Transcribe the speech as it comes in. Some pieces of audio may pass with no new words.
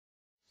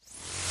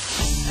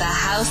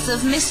House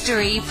of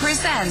Mystery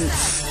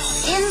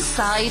presents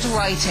Inside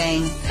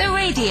Writing, the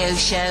radio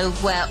show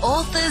where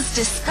authors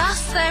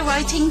discuss their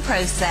writing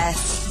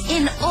process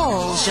in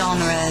all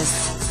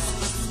genres.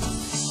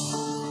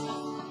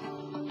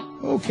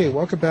 Okay,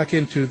 welcome back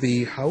into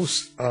the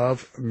House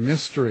of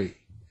Mystery,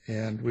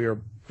 and we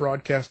are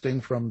broadcasting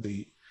from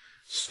the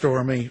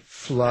stormy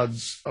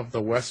floods of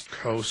the west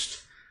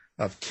coast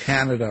of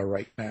Canada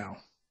right now.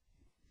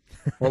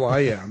 Well, I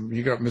am.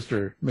 You got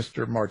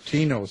Mr.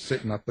 Martino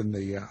sitting up in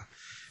the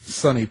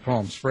sunny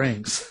Palm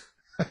Springs.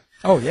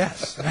 Oh,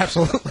 yes,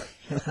 absolutely.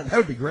 That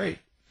would be great.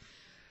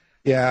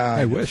 Yeah.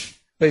 I wish.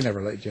 They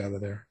never let you out of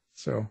there.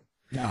 So,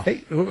 no.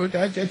 Hey,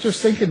 I'm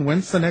just thinking,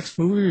 when's the next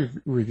movie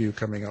review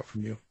coming out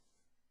from you?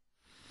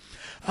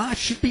 It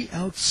should be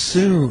out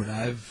soon.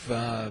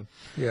 I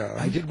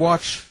did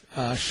watch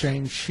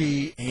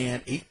Shang-Chi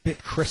and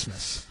 8-Bit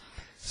Christmas.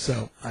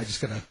 So I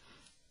just got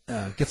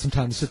to get some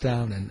time to sit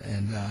down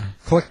and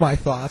collect my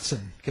thoughts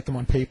and get them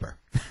on paper.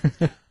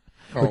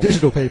 Or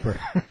digital paper.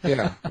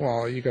 Yeah,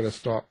 well, you got to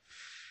stop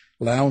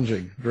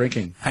lounging,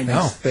 drinking. I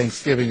know.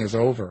 Thanksgiving is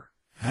over.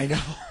 I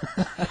know.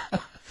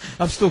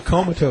 I'm still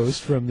comatose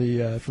from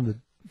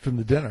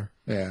the dinner.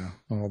 Yeah,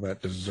 all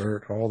that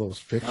dessert, all those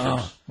pictures.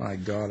 Oh. My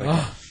God, I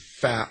get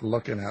fat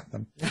looking at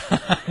them.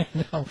 I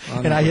know.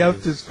 And I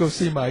have to go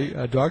see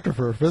my doctor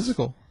for a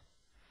physical.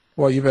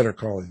 Well, you better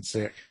call in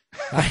sick.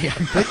 I'm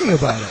thinking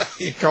about it.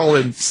 You call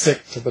in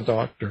sick to the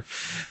doctor.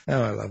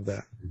 Oh, I love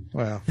that.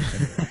 Well,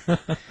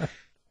 anyway.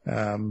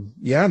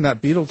 Yeah, and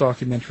that Beatle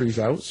documentary's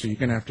out, so you're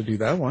going to have to do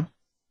that one.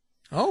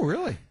 Oh,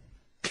 really?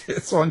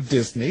 It's on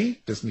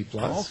Disney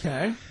Plus.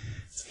 Okay.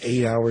 It's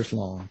 8 hours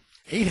long.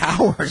 8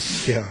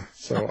 hours? Yeah,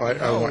 so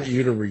I want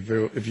you to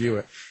review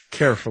it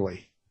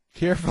carefully.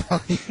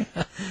 Carefully?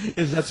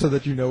 Is that so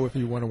that you know if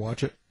you want to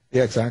watch it?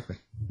 Yeah, exactly.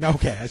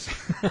 Okay.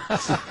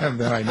 And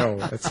then I know.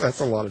 That's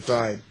a lot of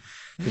time.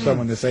 For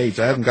someone this age,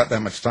 I haven't got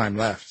that much time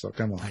left, so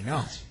come on. I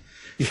know.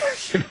 Yeah,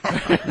 you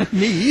know.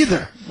 Me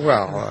either.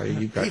 Well,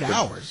 you've got 8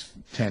 hours.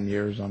 10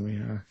 years on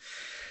me.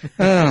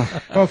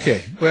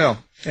 Okay,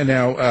 well, and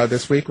now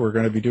this week we're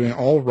going to be doing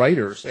all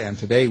writers, and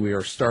today we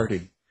are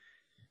starting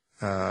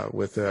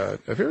with a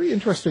very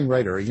interesting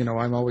writer. You know,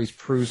 I'm always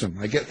perusing.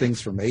 I get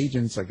things from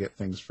agents, I get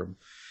things from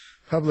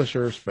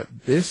publishers, but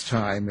this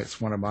time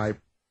it's one of my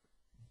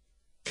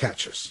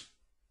catches.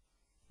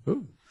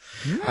 Ooh.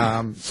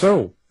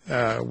 So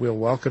we'll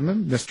welcome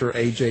him, Mr.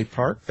 A.J.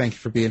 Park. Thank you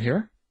for being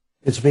here.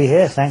 Good to be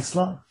here. Thanks a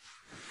lot.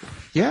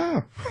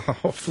 Yeah.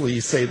 Hopefully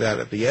you say that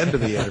at the end of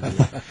the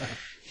interview.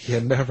 You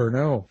never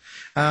know.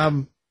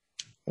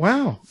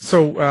 Wow.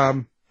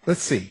 So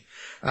let's see.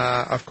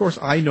 Of course,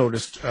 I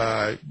noticed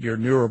your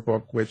newer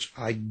book, which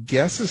I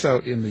guess is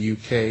out in the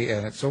UK,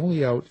 and it's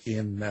only out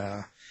in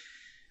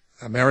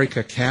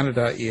America,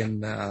 Canada,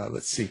 in,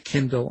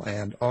 Kindle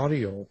and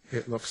audio,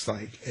 it looks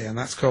like. And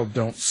that's called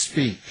Don't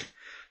Speak.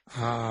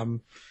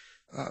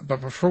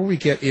 But before we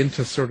get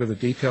into sort of the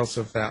details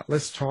of that,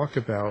 let's talk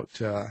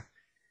about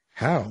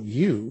how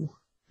you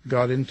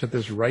got into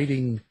this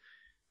writing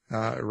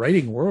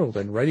world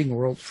and writing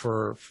world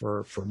for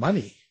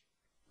money.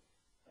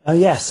 Oh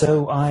yeah,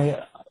 so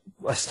I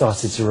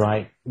started to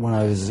write when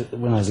I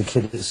was a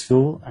kid at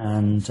school,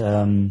 and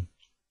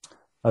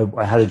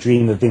I had a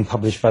dream of being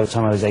published by the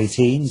time I was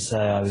 18. So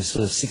I was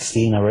sort of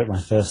 16. I wrote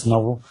my first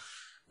novel.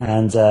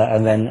 And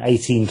then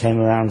 18 came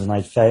around and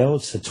I'd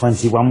failed. So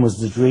 21 was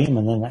the dream,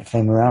 and then that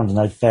came around and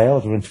I'd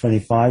failed. And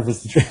 25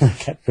 was the dream. I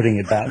kept putting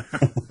it back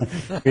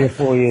 3 or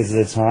 4 years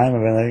at a time. I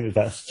think it was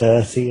about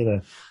 30.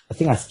 And I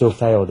think I still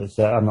failed. I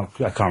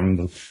can't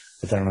remember.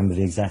 I don't remember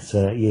the exact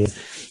years.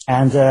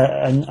 And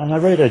I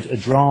wrote a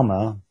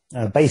drama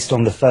based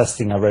on the first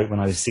thing I wrote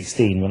when I was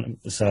 16.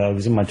 So I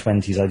was in my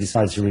 20s. I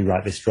decided to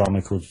rewrite this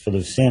drama called Full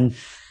of Sin,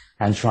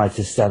 and tried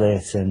to sell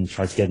it and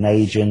tried to get an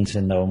agent,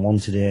 and no one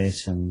wanted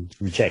it and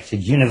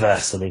rejected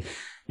universally.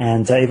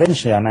 And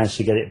eventually I managed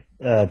to get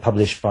it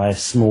published by a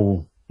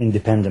small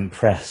independent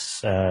press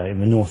in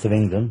the north of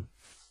England.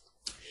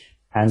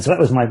 And so that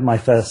was my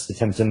first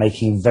attempt at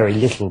making very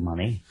little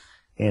money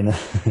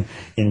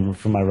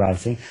from my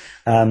writing.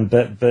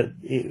 But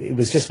it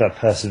was just about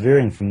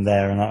persevering from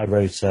there. And I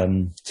wrote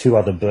 2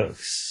 other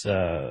books,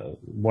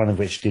 one of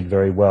which did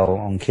very well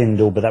on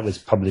Kindle, but that was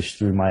published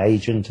through my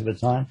agent at the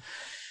time.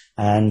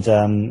 And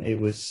it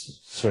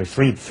was,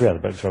 3 other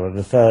books. Rather.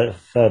 The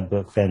third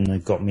book then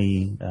got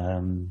me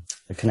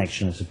a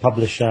connection as a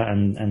publisher,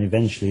 and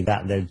eventually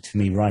that led to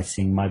me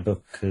writing my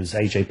book as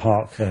A.J.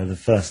 Park, The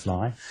First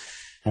Lie,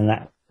 and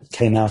that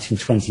came out in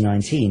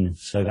 2019.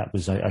 So that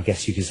was, I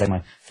guess you could say,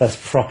 my first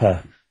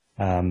proper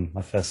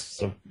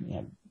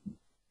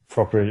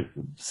proper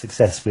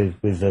success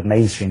with a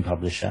mainstream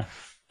publisher.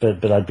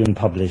 But I'd been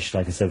published,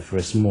 like I said, for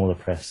a smaller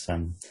press,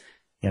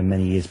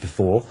 many years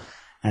before.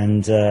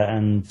 And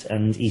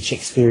each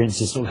experience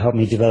has sort of helped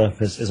me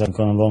develop as I've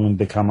gone along and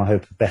become, I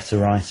hope, a better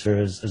writer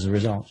as a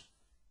result.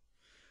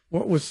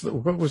 What was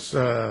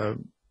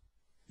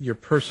your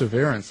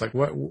perseverance? Like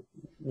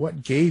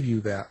what gave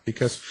you that?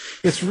 Because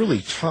it's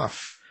really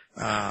tough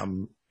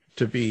to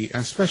to be,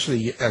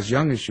 especially as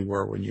young as you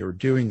were when you were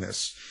doing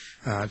this,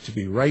 to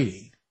be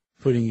writing,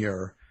 putting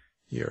your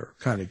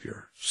kind of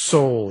your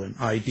soul and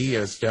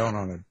ideas down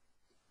on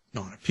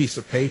a piece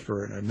of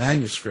paper and a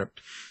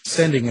manuscript,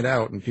 sending it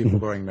out and people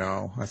going,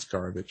 no, that's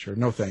garbage, or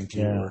no thank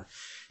you, or,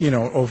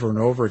 over and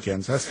over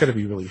again. So that's got to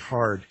be really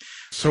hard.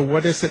 So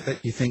what is it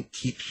that you think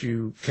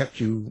kept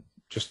you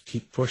just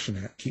keep pushing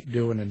it, keep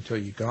doing it until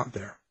you got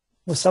there?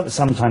 Well,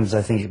 sometimes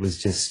I think it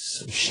was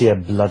just sheer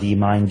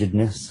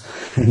bloody-mindedness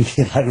and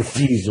that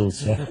refusal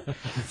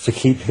to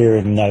keep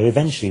hearing no.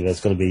 Eventually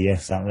there's got to be a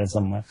yes out there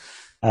somewhere.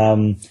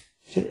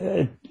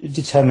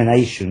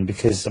 Determination,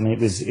 because, I mean,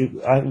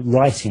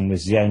 writing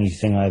was the only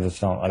thing I ever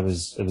felt I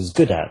was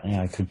good at.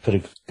 I could put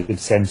a good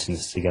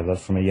sentence together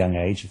from a young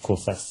age. Of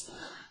course,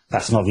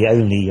 that's not the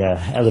only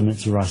element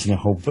to writing a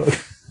whole book,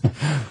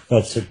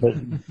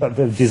 but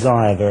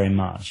desire very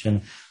much.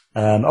 And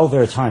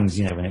there are times,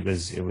 when it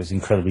was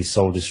incredibly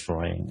soul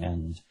destroying,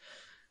 and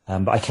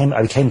but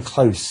I came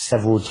close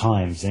several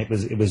times, and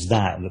it was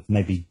that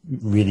maybe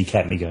really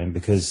kept me going,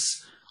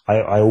 because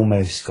I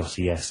almost got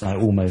a yes, and I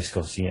almost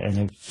got a yes,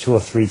 and 2 or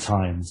 3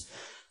 times.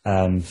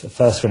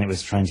 First, when it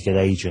was trying to get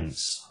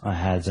agents, I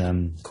had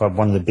quite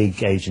one of the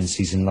big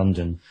agencies in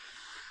London.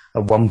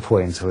 At one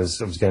point, I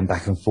was going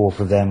back and forth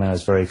with them, and I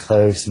was very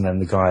close. And then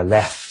the guy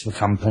left the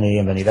company,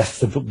 and then he left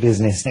the book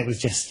business, and it was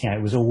just,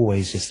 it was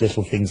always just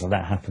little things like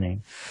that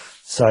happening.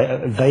 So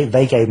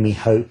they gave me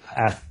hope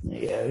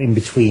in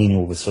between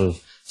all the sort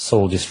of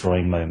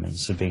soul-destroying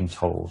moments of being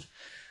told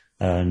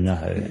no.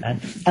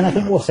 And I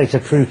think also to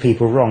prove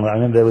people wrong. I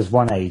remember there was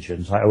one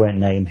agent, I won't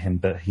name him,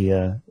 but he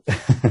no,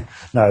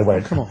 I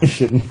won't. Come on, I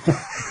shouldn't.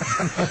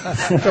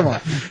 Come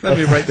on, let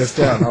me write this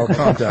down. I'll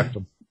contact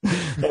him.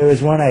 There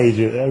was one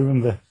agent, I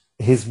remember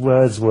his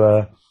words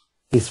were,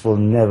 "This will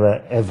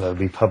never ever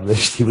be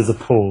published." He was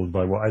appalled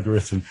by what I'd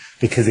written,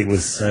 because it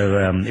was so,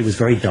 it was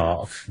very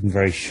dark and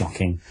very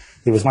shocking.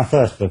 It was my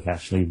first book,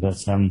 actually, but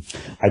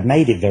I'd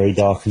made it very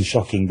dark and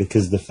shocking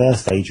because the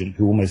first agent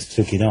who almost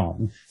took it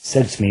on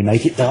said to me,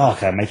 "Make it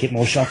darker, make it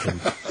more shocking."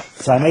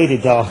 So I made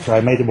it darker,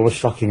 I made it more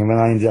shocking, and then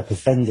I ended up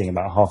offending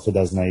about half a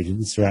dozen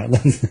agents throughout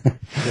London.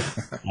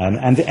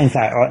 And in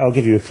fact, I'll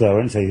give you a clue. I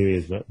won't tell you who he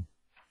is, but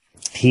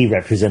he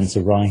represents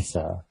a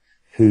writer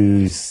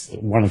whose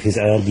one of his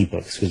early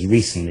books was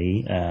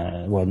recently,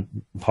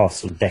 past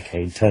sort of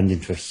decade, turned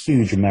into a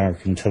huge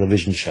American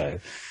television show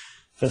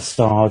that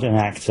starred an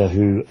actor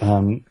who,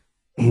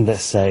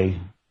 let's say,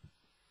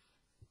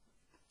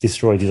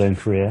 destroyed his own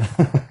career.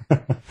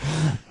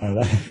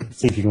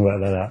 See if you can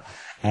work that out.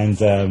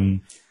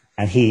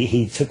 And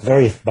he took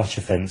very much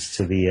offence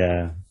to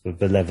the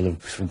level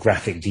of sort of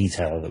graphic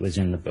detail that was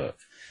in the book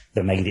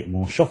that made it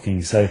more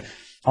shocking. So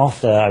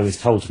after I was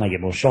told to make it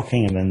more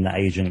shocking, and then the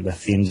agent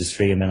left the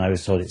industry, and then I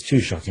was told it's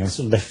too shocking, I was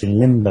sort of left in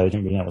limbo,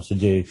 didn't really know what to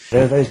do.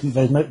 There are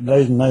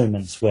those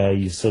moments where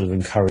you're sort of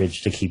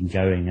encouraged to keep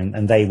going,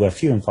 and they were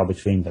few and far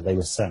between, but they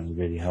were certainly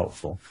really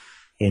helpful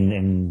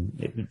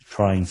in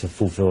trying to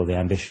fulfill the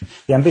ambition.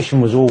 The ambition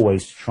was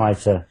always to try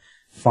to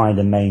find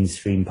a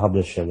mainstream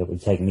publisher that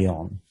would take me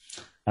on.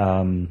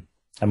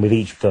 And with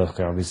each book,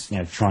 I was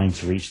trying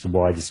to reach the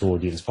widest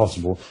audience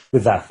possible,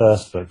 with that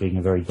first book being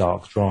a very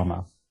dark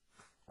drama.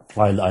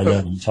 I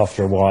learned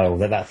after a while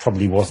that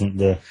probably wasn't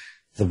the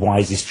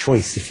wisest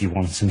choice if you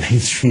want a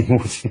mainstream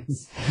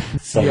audience.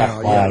 So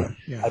that's why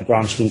I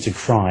branched into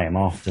crime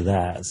after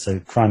that. So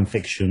crime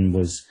fiction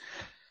was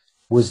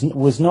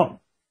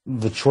not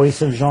the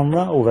choice of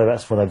genre, although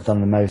that's what I've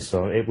done the most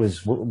of. It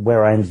was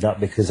where I ended up,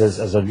 because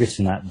as I'd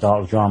written that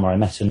dark drama, I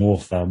met an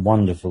author, a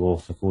wonderful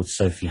author called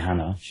Sophie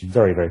Hannah. She's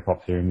very, very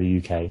popular in the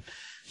UK.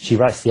 She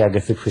writes the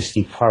Agatha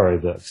Christie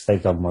Poirot books. They've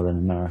done well in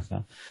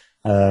America.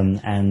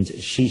 And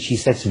she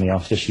said to me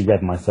after she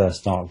read my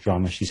first dark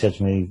drama, she said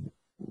to me,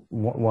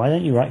 "Why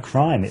don't you write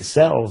crime? It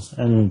sells."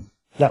 And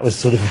that was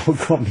sort of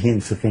what got me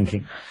into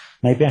thinking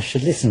maybe I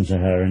should listen to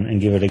her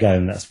and give it a go.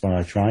 And that's what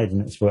I tried,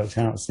 and it's worked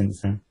out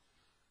since then.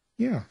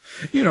 Yeah.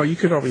 You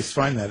could always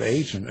find that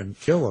agent and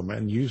kill him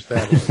and use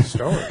that as a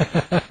story.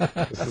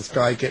 It's this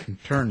guy getting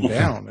turned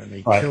down and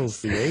he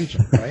kills the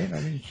agent, right? I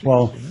mean,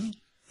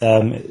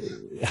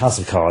 geez, House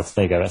of Cards,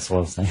 there you go, that's what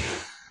I was saying.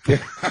 Yeah.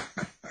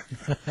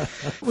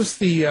 What was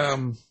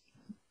the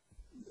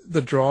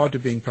draw to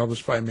being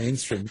published by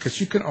mainstream? Because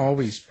you can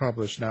always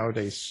publish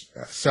nowadays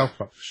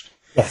self-published.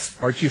 Yes.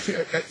 Or do you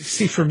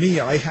see? For me,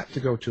 I had to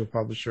go to a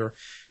publisher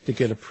to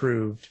get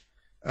approved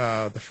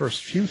the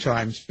first few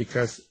times,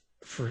 because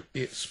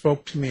it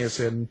spoke to me as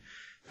in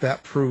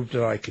that proved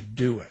that I could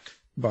do it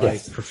by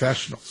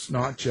professionals,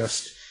 not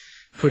just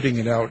putting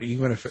it out,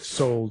 even if it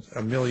sold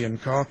 1 million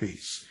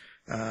copies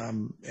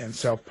and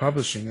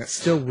self-publishing. That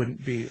still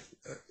wouldn't be.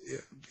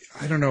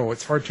 I don't know.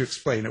 It's hard to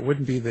explain. It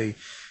wouldn't be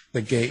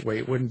the gateway.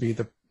 It wouldn't be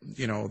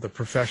the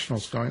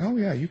professionals going, "Oh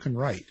yeah, you can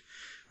write."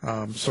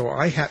 So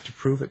I had to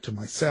prove it to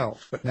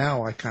myself. But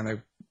now I kind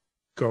of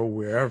go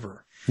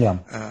wherever. Yeah.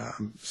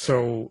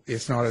 So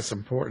it's not as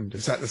important.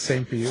 Is that the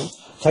same for you?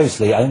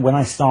 Totally. When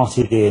I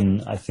started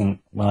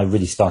when I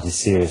really started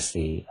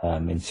seriously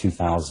in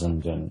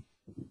 2000 and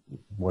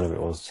whatever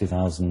it was,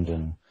 2000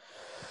 and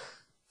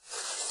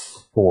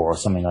 4 or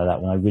something like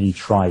that, when I really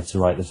tried to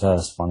write the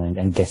first one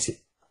and get it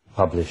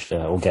published,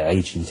 or get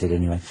agented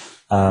anyway.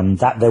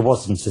 That there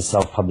wasn't a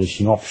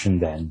self-publishing option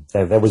then.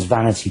 There was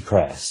Vanity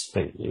Press,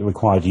 but it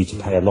required you to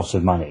pay a lot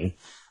of money.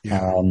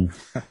 Yeah.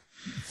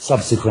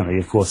 Subsequently,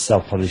 of course,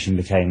 self-publishing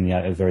became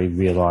a very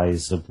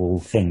realizable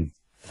thing,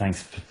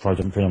 thanks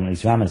predominantly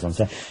to Amazon.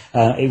 So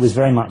it was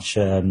very much,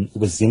 it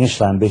was the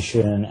initial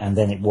ambition, and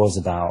then it was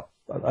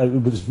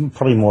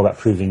probably more about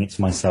proving it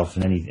to myself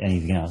than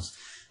anything else.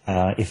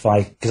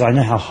 Because I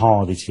know how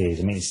hard it is.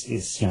 I mean,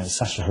 it's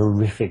such a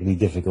horrifically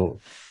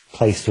difficult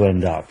place to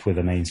end up with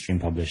a mainstream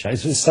publisher.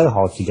 It's so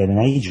hard to get an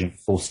agent,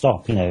 full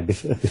stop,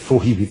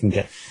 before you even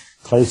get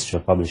close to a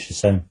publisher.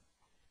 So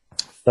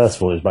first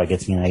of all, it was by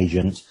getting an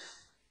agent,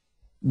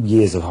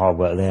 years of hard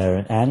work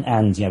there,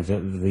 and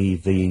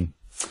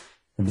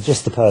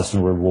just the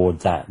personal reward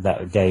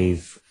that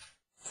gave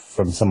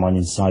from someone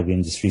inside the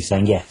industry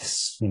saying,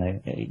 yes,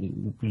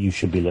 you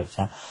should be looked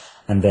at.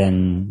 And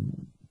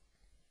then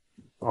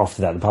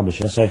after that, the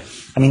publisher. So,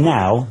 I mean,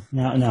 now,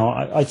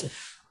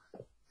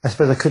 I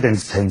suppose I could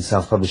entertain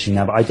self-publishing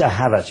now, but I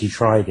have actually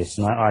tried it,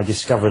 and I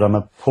discovered I'm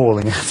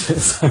appalling at it.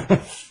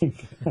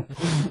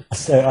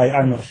 So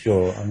I'm not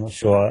sure.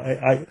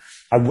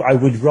 I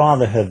would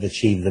rather have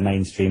achieved the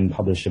mainstream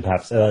publisher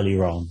perhaps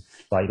earlier on,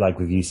 like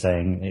with you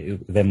saying,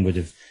 it then would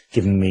have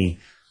given me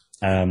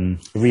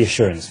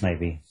reassurance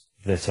maybe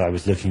that I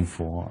was looking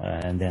for,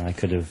 and then I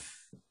could have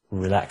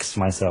relaxed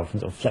myself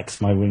and sort of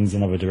flexed my wings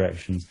in other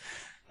directions.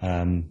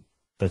 It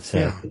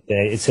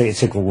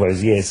took all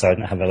those years, so I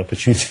didn't have that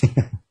opportunity.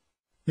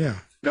 Yeah.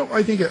 No,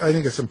 I think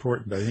it's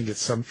important. I think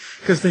it's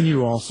because then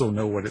you also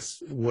know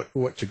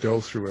what to go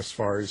through as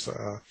far as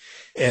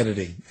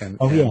editing and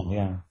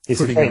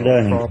it's a great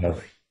learning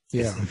curve.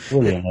 Yeah, it's a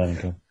brilliant learning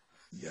curve.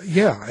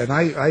 Yeah, and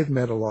I've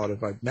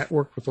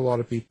networked with a lot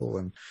of people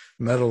and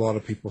met a lot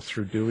of people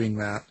through doing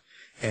that.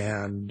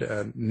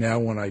 And now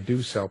when I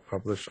do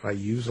self-publish, I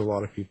use a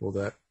lot of people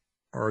that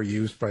are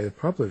used by the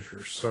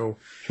publishers. So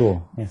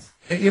sure, yes.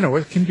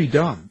 It can be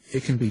done.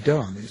 It can be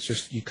done. It's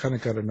just you kind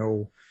of got to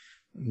know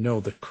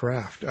the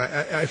craft.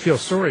 I feel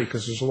sorry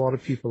because there's a lot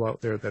of people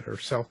out there that are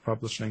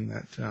self-publishing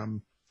that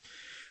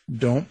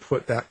don't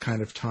put that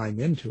kind of time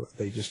into it.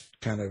 They just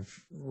kind of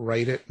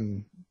write it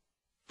and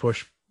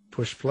push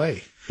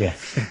play. Yeah.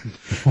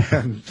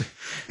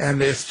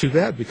 and it's too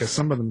bad because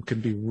some of them can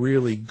be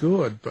really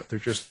good, but they're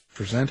just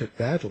presented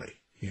badly,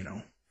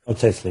 Oh,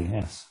 totally,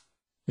 yes.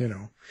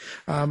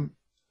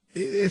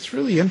 It's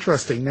really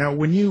interesting. Now,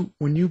 when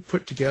you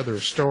put together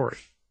a story,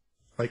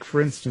 like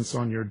for instance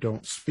on your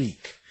Don't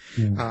Speak,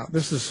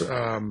 this is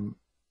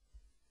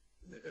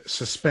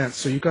suspense.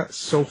 So you got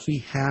Sophie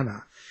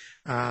Hannah.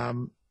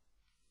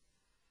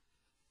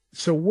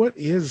 So what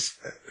is?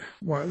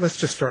 Well, let's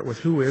just start with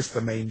who is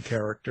the main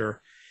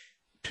character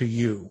to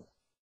you?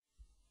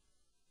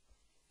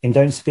 In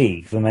Don't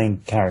Speak, the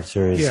main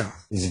character is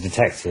a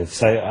detective.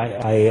 So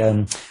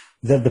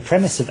the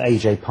premise of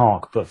A.J.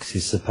 Park books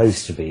is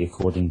supposed to be,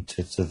 according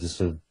to the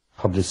sort of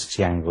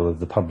publicity angle of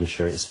the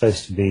publisher, it's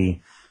supposed to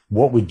be,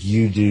 what would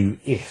you do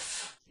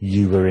if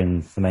you were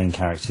in the main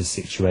character's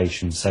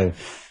situation? So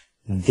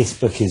this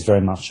book is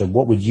very much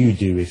what would you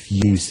do if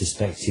you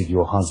suspected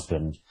your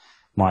husband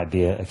might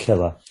be a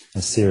killer,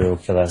 a serial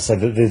killer. So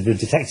the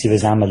detective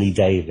is Amelie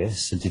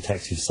Davis, a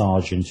detective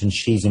sergeant, and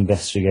she's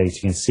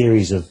investigating a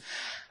series of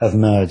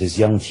murders.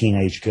 Young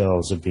teenage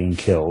girls are being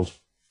killed.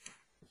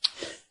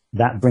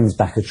 That brings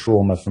back a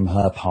trauma from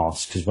her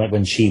past, because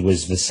when she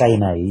was the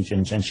same age,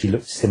 and she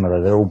looked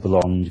similar, they're all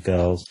blonde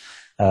girls,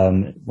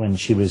 when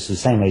she was the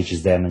same age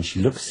as them and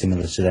she looked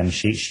similar to them,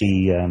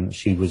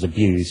 she was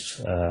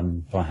abused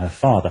by her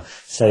father.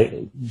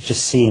 So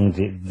just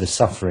seeing the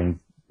suffering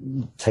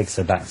takes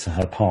her back to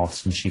her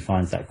past, and she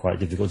finds that quite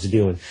difficult to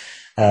deal with.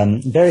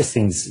 Various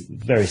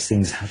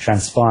things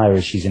transpire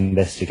as she's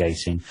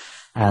investigating,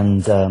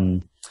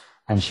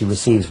 and she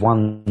receives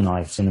one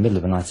night, in the middle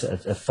of the night,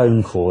 a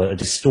phone call, a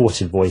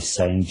distorted voice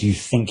saying, "Do you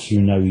think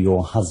you know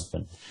your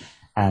husband?"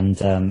 And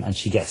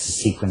she gets a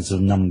sequence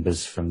of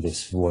numbers from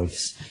this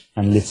voice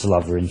and little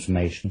other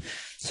information.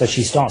 So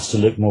she starts to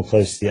look more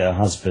closely at her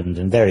husband,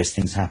 and various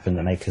things happen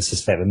that make her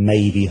suspect that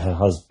maybe her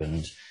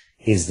husband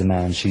is the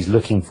man she's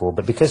looking for.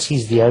 But because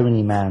he's the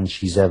only man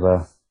she's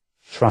ever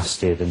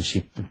trusted, and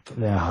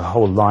her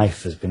whole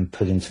life has been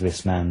put into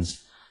this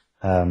man's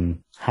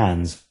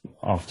hands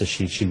after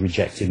she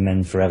rejected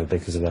men forever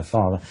because of her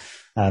father,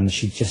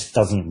 she just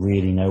doesn't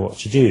really know what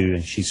to do.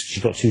 And she's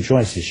got two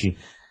choices. She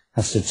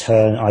has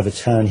to either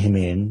turn him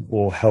in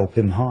or help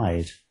him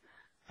hide.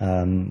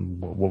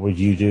 What would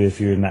you do if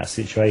you're in that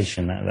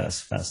situation?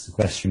 That's the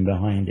question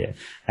behind it.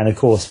 And of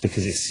course,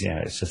 because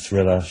it's a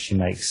thriller, she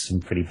makes some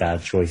pretty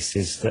bad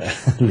choices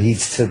that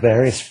leads to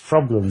various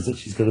problems that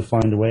she's got to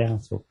find a way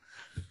out of.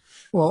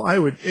 Well,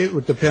 it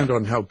would depend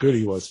on how good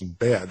he was in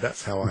bed.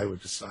 That's how I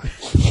would decide.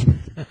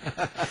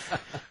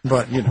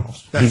 But, he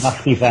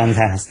must be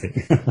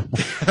fantastic.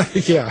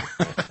 Yeah.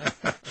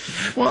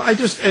 Well,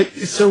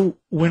 so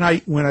when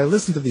I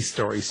listen to these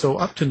stories, so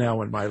up to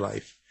now in my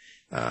life,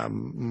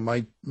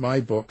 my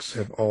books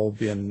have all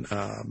been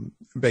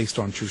based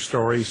on true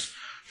stories,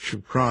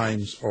 true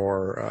crimes,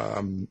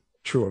 or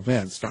true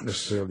events, not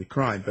necessarily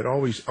crime, but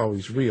always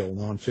real,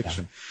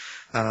 nonfiction.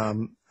 Yeah.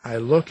 I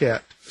look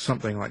at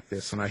something like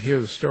this, and I hear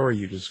the story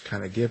you just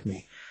kind of give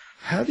me.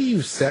 How do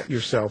you set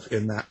yourself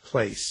in that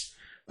place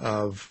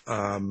of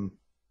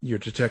your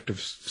Detective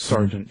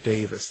Sergeant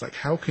Davis? Like,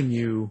 how can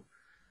you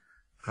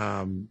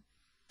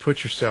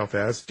put yourself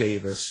as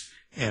Davis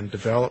and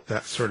develop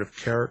that sort of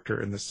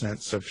character in the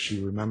sense of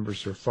she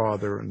remembers her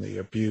father and the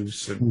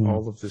abuse and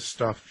all of this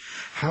stuff?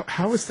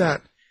 How is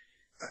that?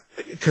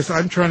 Because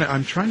I'm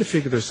trying to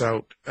figure this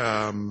out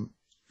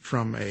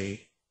from a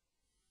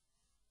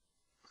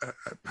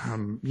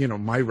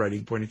my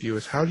writing point of view.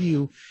 Is how do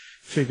you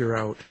figure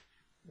out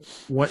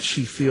what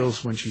she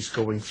feels when she's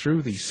going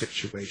through these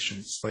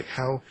situations? Like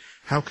how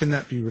can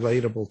that be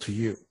relatable to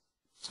you?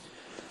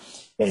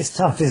 It's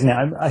tough, isn't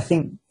it? I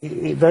think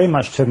it very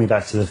much took me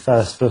back to the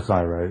first book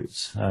I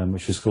wrote,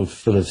 which was called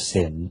Full of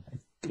Sin.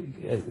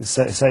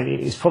 So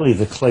it's probably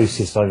the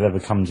closest I've ever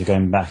come to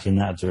going back in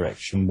that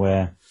direction,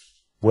 where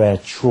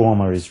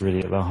trauma is really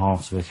at the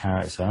heart of a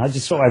character. And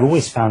I've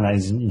always found that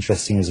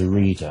interesting as a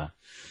reader,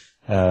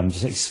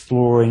 just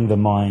exploring the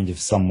mind of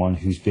someone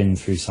who's been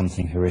through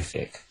something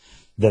horrific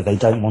that they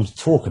don't want to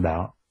talk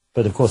about.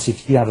 But of course,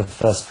 if you have a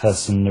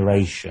first-person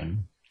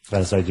narration,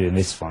 as I do in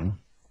this one,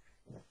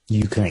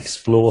 you can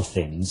explore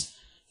things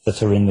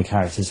that are in the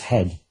character's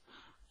head.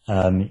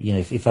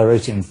 If I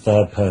wrote it in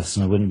third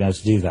person, I wouldn't be able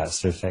to do that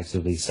so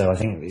effectively. So I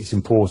think it's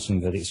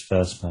important that it's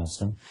first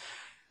person.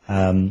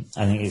 I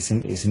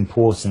think it's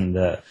important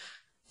that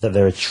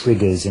there are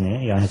triggers in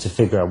it. I had to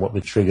figure out what the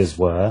triggers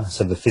were.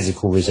 So the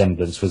physical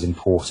resemblance was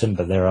important,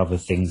 but there are other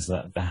things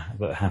that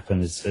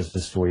happen as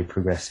the story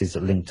progresses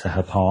that link to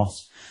her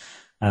past.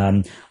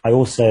 I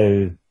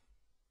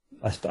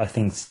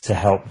think to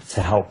help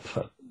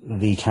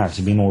the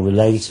character be more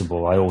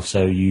relatable, I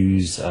also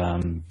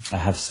I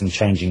have some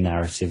changing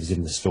narratives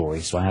in the story.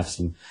 So I have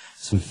some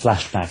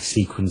flashback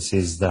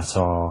sequences that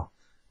are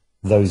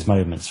those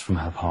moments from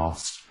her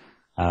past.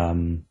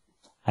 And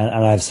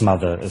I have some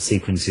other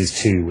sequences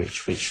too, which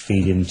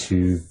feed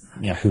into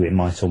who it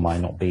might or might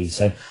not be.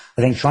 So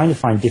I think trying to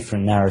find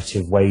different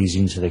narrative ways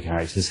into the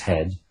character's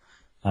head,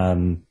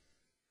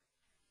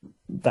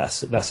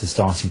 that's a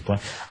starting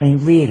point. I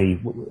mean, really,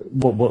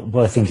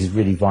 what I think is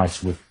really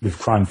vital with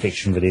crime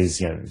fiction that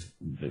is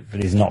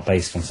not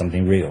based on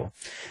something real,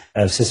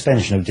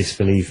 suspension of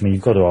disbelief. I mean,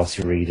 you've got to ask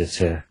your reader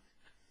to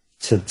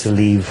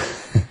leave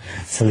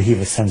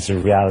a sense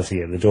of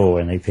reality at the door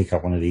when they pick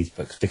up one of these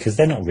books, because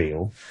they're not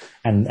real,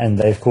 and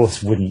they of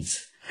course wouldn't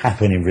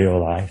happen in real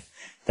life.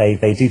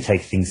 They do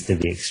take things to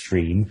the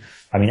extreme.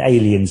 I mean,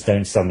 aliens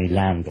don't suddenly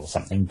land or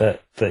something,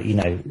 but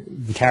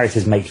the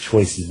characters make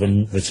choices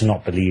that are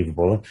not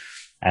believable,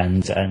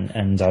 and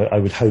I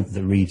would hope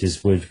that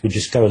readers would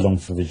just go along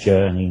for the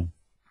journey,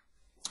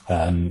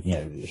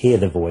 hear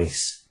the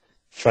voice,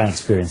 try and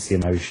experience the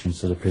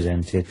emotions that are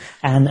presented,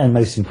 and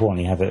most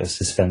importantly, have a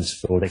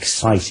suspense-filled,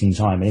 exciting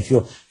time. And if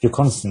you're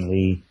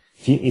constantly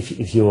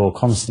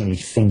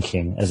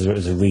thinking as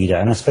a reader,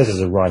 and I suppose as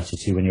a writer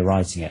too, when you're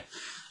writing it,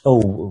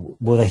 oh,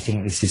 will they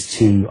think this is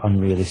too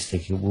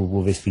unrealistic?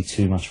 Will this be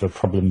too much of a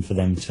problem for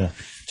them to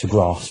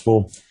grasp?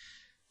 Well,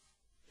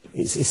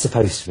 it's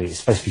supposed to be. It's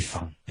supposed to be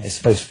fun. It's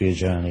supposed to be a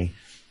journey.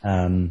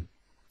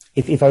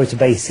 If I were to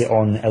base it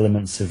on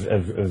elements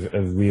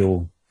of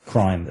real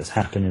crime that's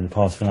happened in the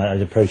past, then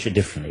I'd approach it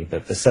differently.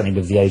 But certainly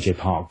with the A.J.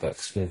 Park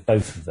books, with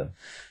both of them,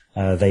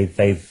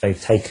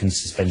 they've taken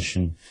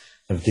suspension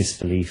of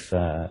disbelief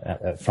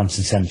at front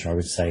and centre, I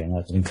would say, and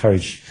I'd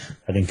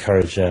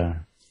encourage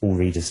all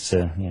readers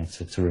to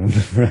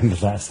remember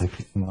that, so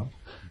pick them up.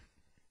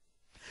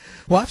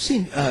 Well, I've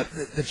seen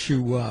that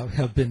you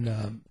have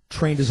been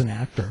trained as an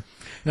actor,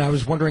 and I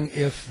was wondering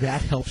if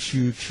that helps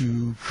you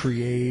to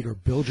create or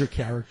build your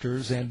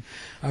characters, and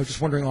I was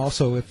just wondering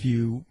also if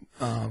you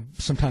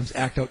sometimes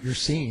act out your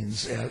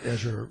scenes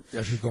as you're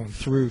going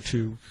through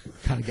to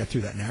kind of get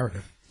through that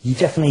narrative. You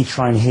definitely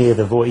try and hear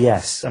the voice.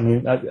 Yes, I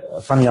mean,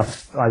 funny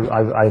enough,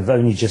 I've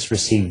only just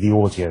received the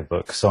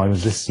audiobook, so I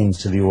was listening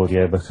to the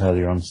audiobook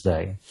earlier on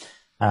today,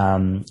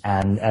 and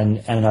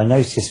I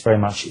noticed very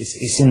much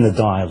it's in the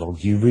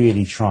dialogue. You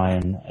really try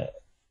and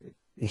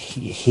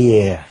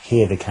hear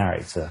the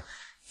character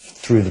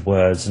through the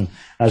words, and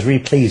I was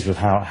really pleased with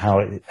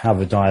how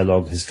the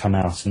dialogue has come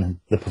out and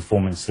the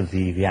performance of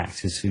the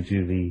actors who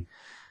do the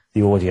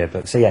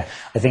audiobook. So yeah,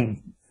 I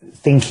think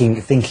thinking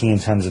in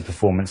terms of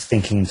performance,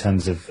 thinking in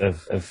terms of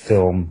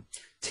film,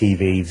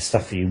 TV, the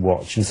stuff that you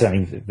watch, and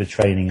certainly the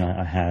training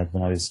I had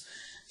when it's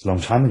a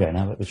long time ago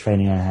now, but the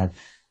training I had,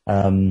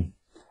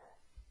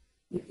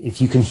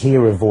 if you can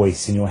hear a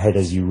voice in your head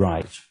as you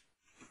write,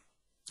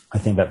 I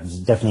think that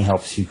definitely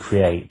helps you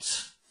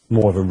create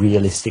more of a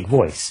realistic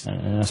voice.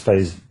 And I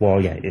suppose,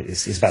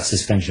 it's about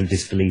suspension of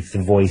disbelief.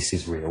 The voice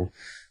is real.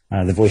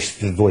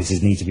 The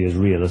voices need to be as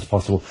real as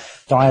possible.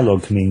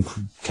 Dialogue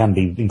can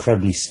be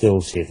incredibly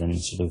stilted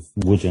and sort of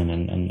wooden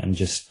and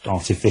just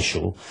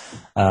artificial.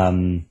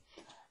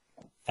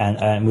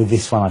 and with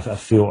this one, I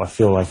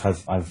feel like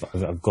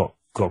I've got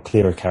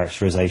clearer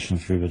characterization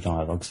through the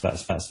dialogue. So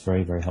that's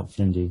very, very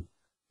helpful indeed.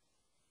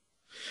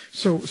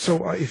 So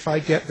if I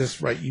get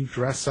this right, you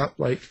dress up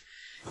like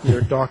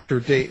your Dr.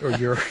 or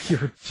your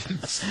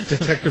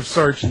Detective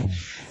Sergeant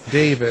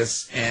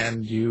Davis,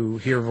 and you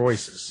hear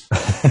voices.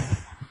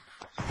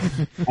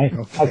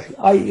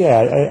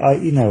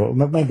 You know,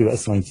 maybe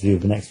that's something to do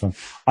with the next one.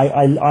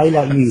 I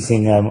like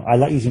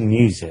using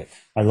music.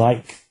 I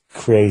like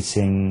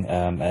creating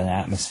an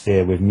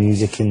atmosphere with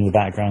music in the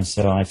background.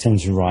 So I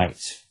tend to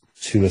write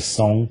to a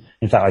song.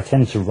 In fact, I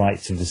tend to write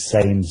to the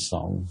same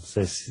song.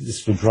 So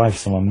this would drive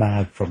someone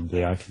mad,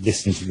 probably. I could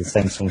listen to the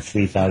same song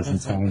 3,000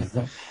 times.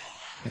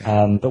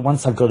 But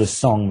once I've got a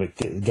song that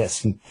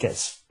gets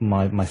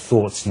my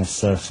thoughts in a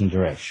certain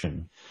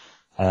direction,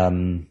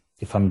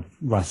 if I'm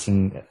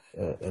writing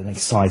an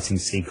exciting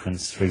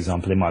sequence, for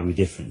example, it might be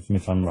different from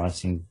if I'm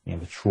writing, you know,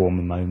 the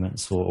trauma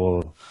moments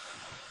or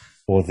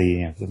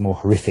the more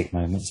horrific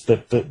moments.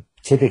 But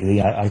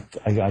typically, I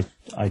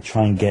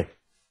try and get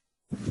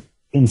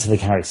into the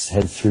character's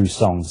head through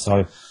song.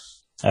 So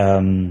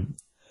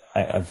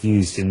I've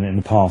used in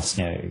the past,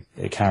 you know,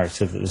 a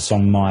character that the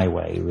song "My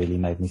Way" really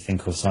made me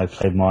think of. So I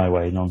played "My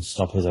Way"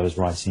 non-stop as I was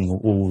writing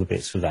all the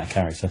bits with that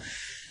character.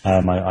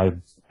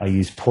 I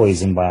used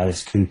 "Poison" by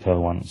Alice Cooper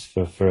once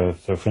for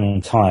an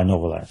entire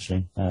novel,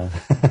 actually, and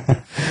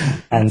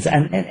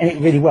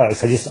it really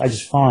works. I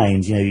just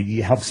find, you know,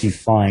 it helps you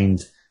find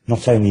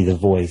not only the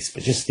voice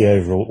but just the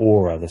overall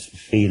aura, the sort of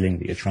feeling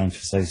that you're trying to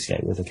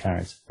associate with the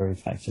character very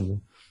effectively.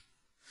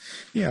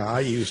 Yeah,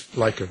 I used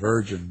 "Like a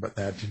Virgin," but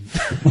that didn't.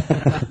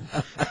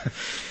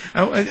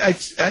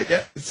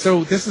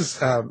 So this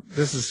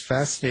is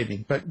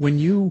fascinating. But when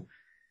you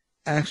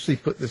actually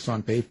put this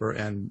on paper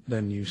and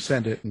then you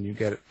send it and you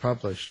get it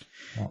published,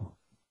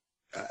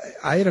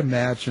 I'd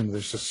imagine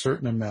there's a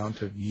certain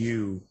amount of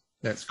you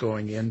that's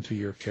going into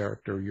your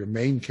character, your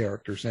main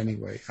characters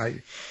anyway.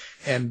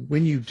 And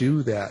when you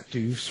do that, do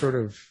you sort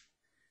of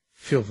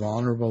feel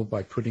vulnerable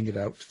by putting it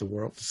out to the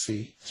world to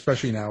see,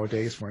 especially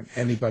nowadays when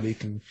anybody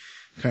can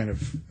kind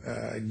of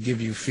give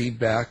you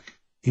feedback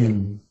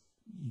in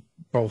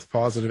both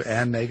positive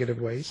and negative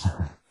ways?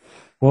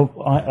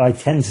 Well, I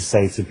tend to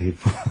say to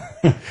people,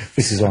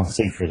 this is our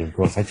secret, of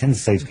course, I tend to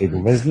say to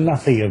people, there's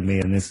nothing of me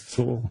in this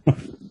at all.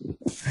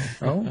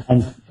 Oh.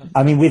 And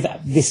I mean, with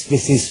this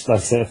is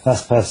like a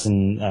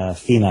first-person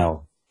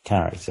female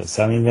character.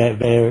 So I mean,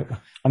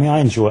 I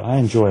enjoy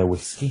a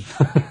whiskey,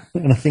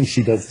 and I think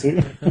she does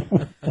too.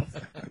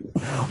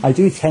 I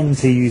do tend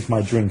to use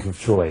my drink of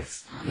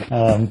choice,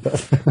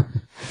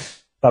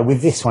 but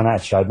with this one,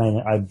 actually,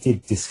 I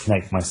did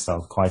disconnect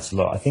myself quite a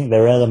lot. I think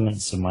there are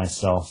elements of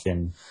myself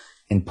in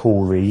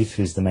Paul Reeve,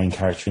 who's the main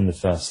character in The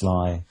First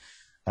Lie.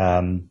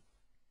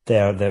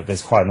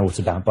 There's quite an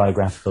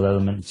autobiographical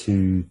element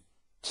to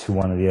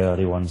one of the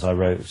early ones I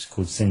wrote, which is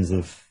called Sins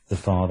of the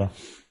Father.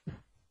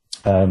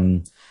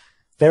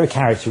 There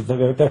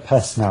are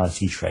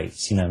personality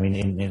traits, you know. I mean,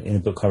 in a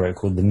book I wrote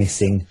called The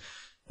Missing,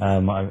 a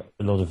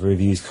lot of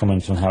reviews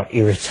comment on how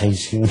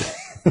irritating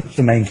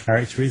the main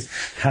character is.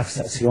 Perhaps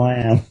that's who I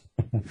am.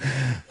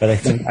 But I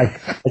think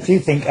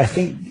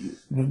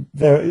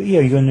there, you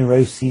know, your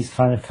neuroses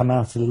kind of come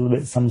out a little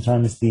bit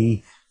sometimes.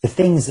 The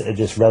things that are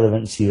just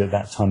relevant to you at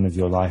that time of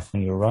your life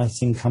when you're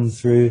writing come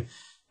through,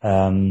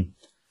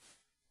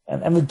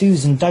 and the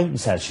do's and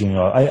don'ts. Actually, you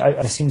know,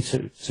 I seem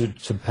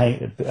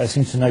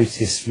to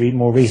notice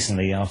more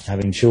recently after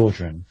having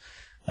children,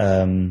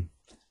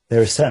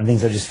 there are certain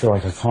things I just feel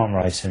like I can't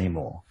write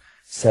anymore.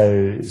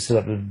 So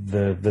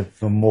that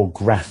the more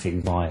graphic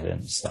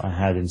violence that I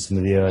had in some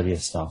of the earlier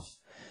stuff,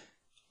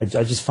 I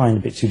just find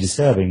a bit too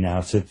disturbing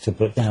now to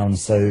put down.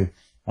 So,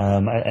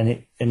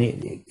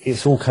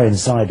 it's all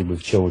coincided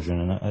with children,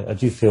 and I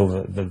do feel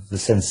that the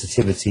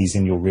sensitivities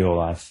in your real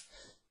life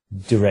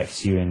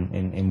direct you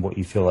in what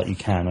you feel like you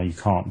can or you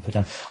can't put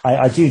down.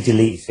 I do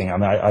delete things. I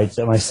mean, I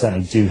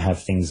certainly do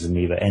have things of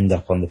me that end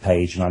up on the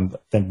page, and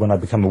when I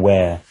become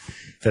aware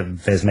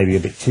that there's maybe a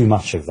bit too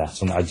much of that,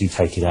 and I do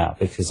take it out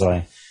because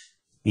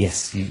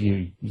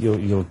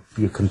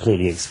you're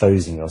completely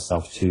exposing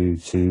yourself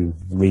to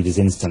readers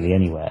instantly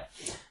anywhere,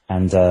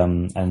 and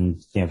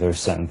you know, there are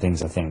certain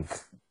things I think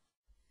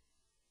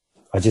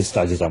I just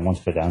don't want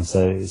to put down.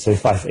 So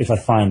if I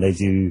find that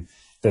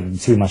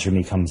too much of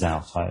me comes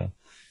out,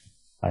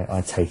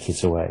 I take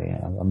it away.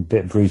 I'm a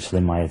bit brutal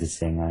in my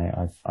editing.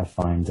 I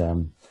find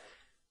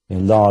you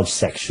know, large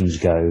sections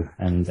go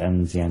and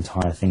the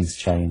entire things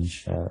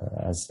change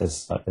as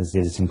the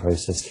editing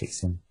process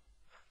kicks in.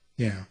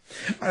 Yeah,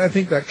 I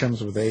think that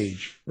comes with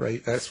age,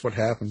 right? That's what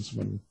happens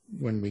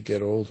when we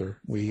get older.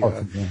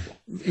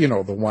 You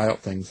know, the wild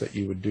things that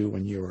you would do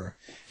when you were a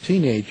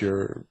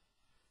teenager,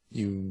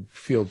 you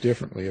feel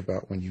differently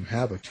about when you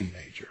have a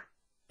teenager.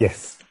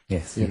 Yes.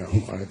 You know,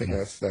 I think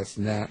that's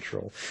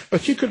natural.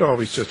 But you could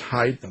always just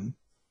hide them,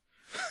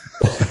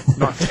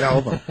 not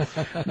tell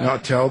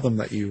them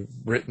that you've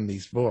written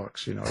these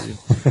books. You know,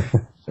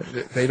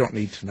 they don't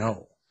need to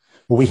know.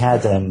 Well, I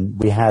had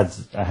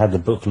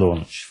the book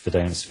launch for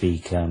Don't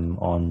Speak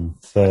on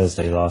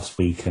Thursday last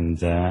week,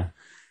 and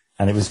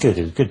it was good.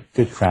 It was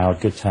good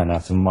crowd, good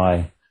turnout, and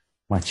my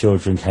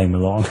children came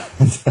along.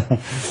 And there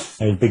was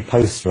a big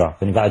poster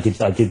up, and in fact,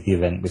 I did the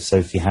event with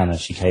Sophie Hannah.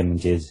 She came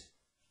and did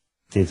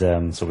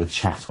sort of a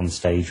chat on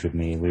stage with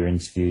me. We were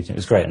interviewed, and it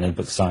was great. And the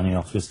book signing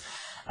afterwards,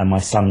 and my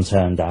son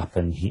turned up,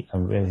 and I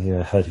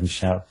heard him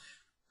shout.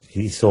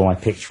 He saw my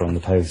picture on the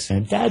poster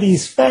and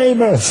 "Daddy's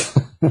famous."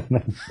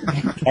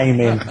 Came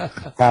in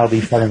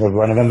proudly telling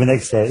everyone. I remember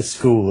next day at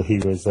school he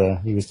was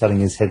telling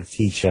his head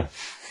teacher,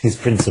 his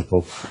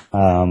principal,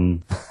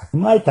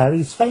 "My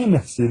daddy's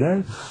famous," you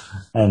know,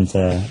 and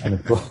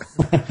of course,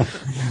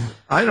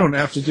 I don't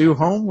have to do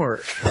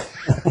homework.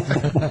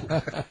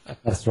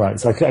 That's right.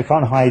 So I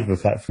can't hide the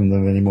fact from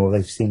them anymore.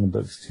 They've seen the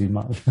books too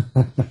much.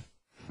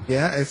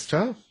 Yeah, it's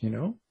tough.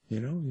 You've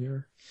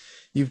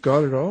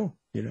got it all.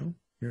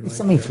 It's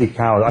something to be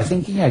proud of. I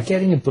think,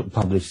 getting a book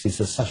published is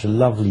such a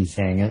lovely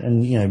thing.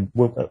 And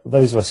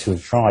those of us who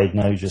have tried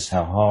know just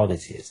how hard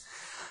it is.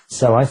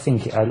 So I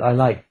think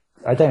I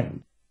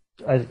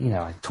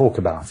talk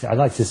about it. I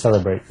like to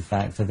celebrate the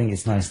fact. I think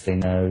it's nice they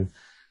know,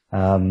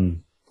 how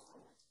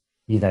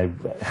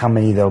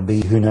many there'll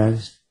be, who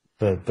knows?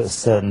 But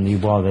certainly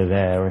while they're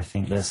there, I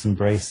think let's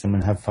embrace them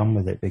and have fun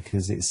with it,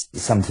 because it's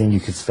something you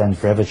could spend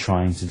forever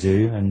trying to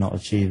do and not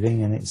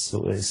achieving. And it's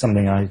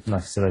something I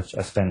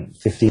spent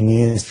 15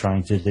 years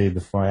trying to do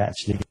before I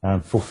actually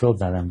fulfilled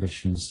that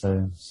ambition.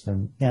 So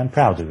I'm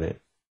proud of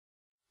it.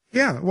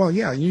 Yeah, well,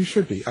 yeah, you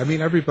should be. I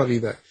mean, everybody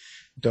that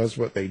does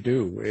what they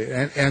do,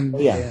 and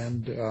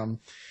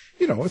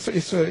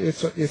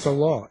it's a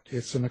lot.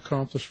 It's an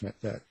accomplishment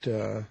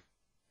that.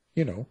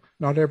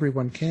 Not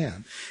everyone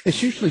can.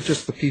 It's usually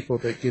just the people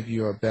that give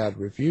you a bad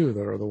review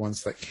that are the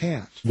ones that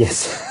can't.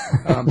 Yes.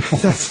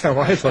 That's how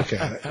I look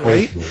at it,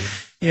 right?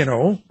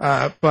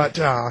 But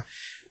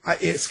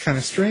it's kind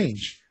of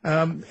strange.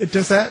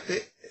 Does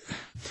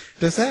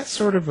that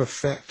sort of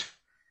affect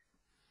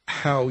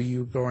how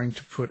you're going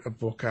to put a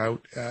book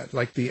out,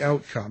 like the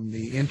outcome,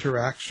 the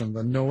interaction,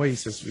 the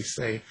noise, as we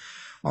say,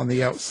 on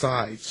the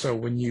outside? So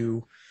when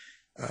you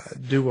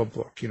do a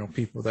book,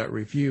 people that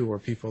review or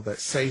people that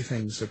say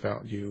things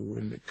about you,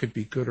 and it could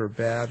be good or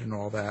bad and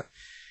all that.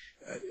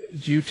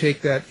 Do you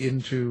take that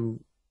into,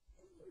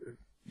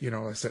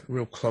 is that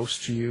real close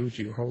to you?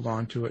 Do you hold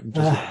on to it, and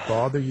does it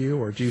bother you,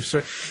 or do you,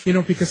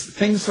 because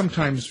things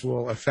sometimes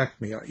will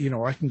affect me.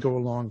 I can go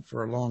along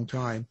for a long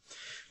time,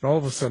 and all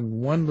of a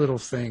sudden one little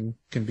thing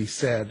can be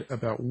said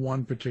about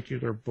one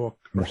particular book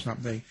or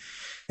something,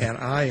 and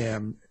I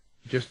am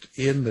just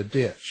in the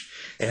ditch,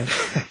 and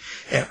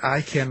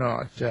I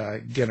cannot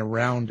get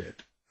around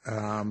it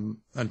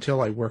until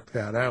I work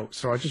that out.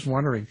 So I was just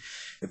wondering,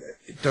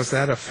 does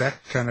that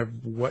affect kind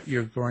of what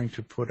you're going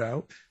to put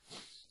out?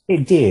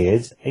 It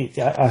did.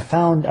 I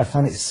found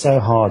it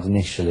so hard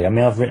initially. I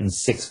mean, I've written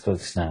 6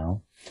 books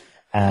now,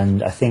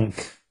 and I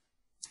think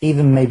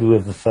even maybe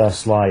with the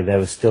first lie, there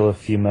were still a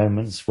few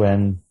moments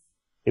when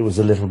it was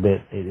a little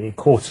bit, it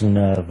caught a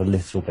nerve a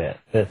little bit.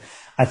 But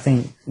I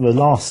think the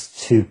last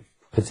 2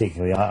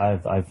 particularly,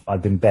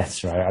 I've been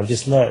better. I've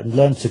just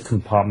learned to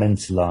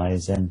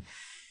compartmentalize and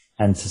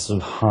to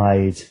sort of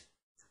hide,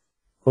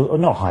 or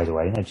not hide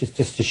away, just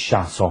to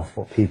shut off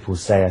what people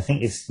say. I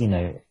think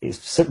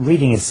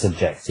reading is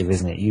subjective,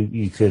 isn't it?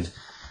 You could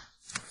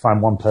find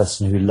one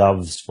person who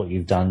loves what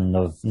you've done and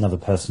another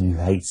person who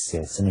hates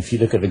it. And if you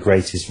look at the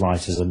greatest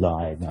writers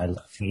alive, I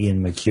think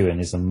Ian McEwan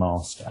is a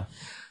master.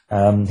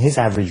 His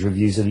average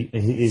reviews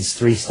is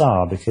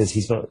 3-star because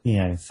he's got,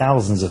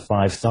 thousands of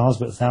 5 stars,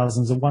 but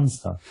thousands of 1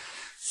 star.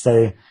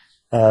 So,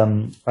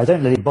 I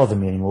don't let it bother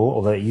me anymore,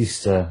 although it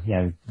used to,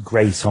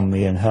 grate on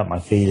me and hurt my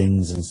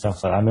feelings and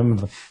stuff like that. I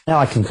remember, now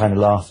I can kind of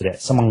laugh at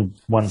it. Someone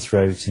once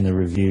wrote in a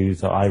review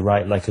that I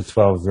write like a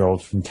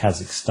 12-year-old from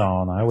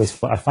Kazakhstan.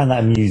 I find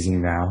that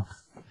amusing now.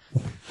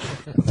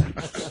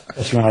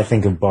 Especially when I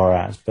think of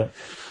Borat, but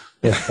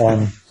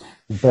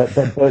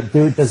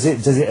does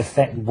it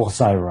affect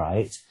what I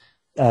write?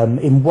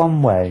 In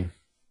one way,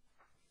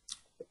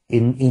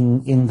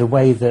 in the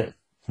way that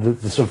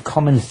the sort of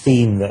common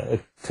theme that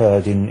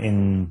occurred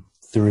in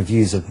the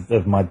reviews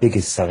of my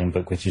biggest selling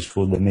book, which is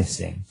called The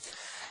Missing,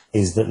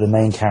 is that the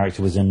main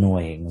character was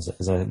annoying,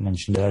 as I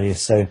mentioned earlier.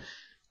 So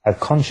I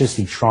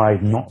consciously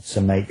tried not to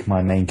make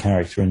my main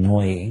character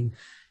annoying,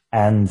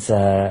 and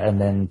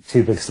then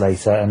 2 books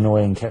later,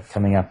 annoying kept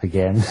coming up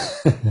again,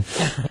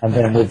 and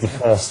then with the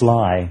first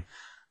lie,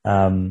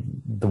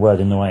 the word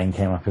annoying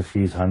came up a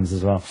few times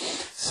as well.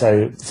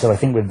 So I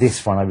think with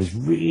this one, I was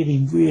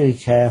really, really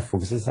careful,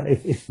 because it's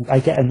like, if I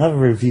get another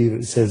review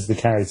that says the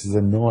character's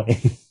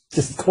annoying,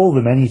 just call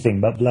them anything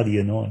but bloody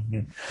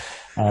annoying.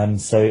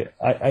 So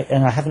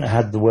I haven't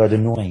had the word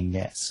annoying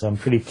yet, so I'm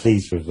pretty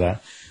pleased with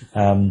that.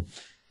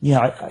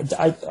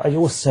 I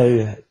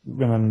also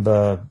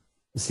remember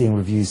seeing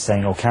reviews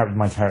saying,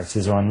 my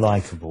characters are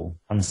unlikable,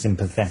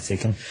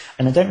 unsympathetic, and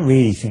I don't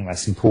really think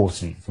that's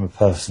important from a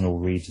personal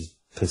reader's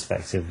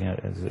perspective,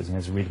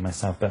 as a reader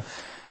myself, but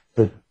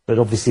but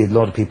obviously a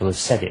lot of people have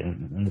said it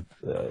in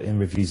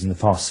reviews in the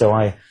past. So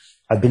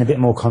I've been a bit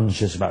more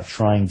conscious about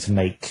trying to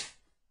make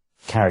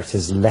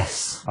characters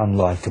less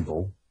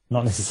unlikable,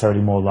 not necessarily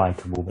more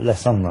likable, but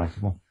less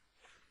unlikable.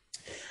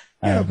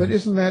 Yeah, but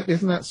isn't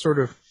that sort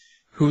of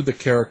who the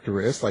character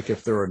is? Like,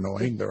 if they're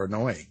annoying, they're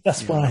annoying.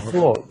 That's what I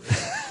thought.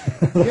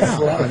 Yeah,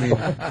 I mean,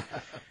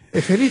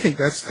 if anything,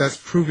 that's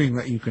proving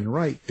that you can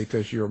write,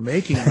 because you're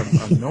making them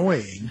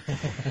annoying,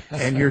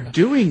 and you're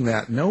doing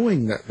that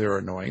knowing that they're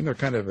annoying. They're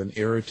kind of an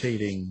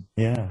irritating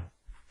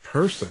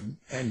person,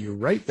 and you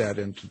write that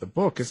into the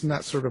book. Isn't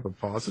that sort of a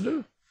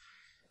positive?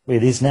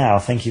 It is now.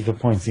 Thank you for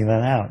pointing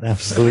that out.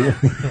 Absolutely.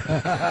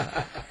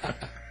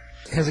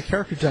 Has a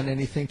character done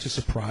anything to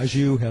surprise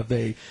you? Have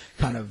they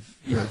kind of,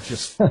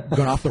 just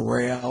gone off the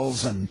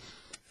rails and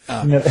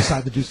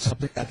decided to do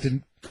something that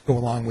didn't go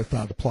along with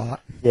the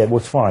plot? Yeah,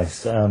 well,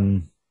 twice.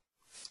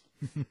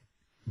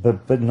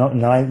 But not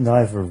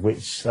neither of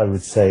which I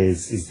would say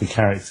is the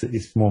character.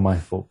 It's more my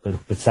fault. But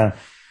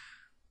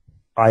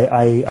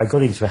I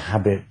got into a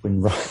habit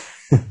when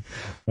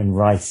when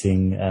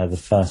writing the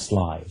first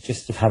lie,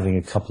 just of having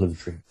a couple of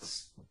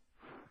drinks.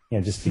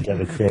 Just to get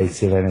the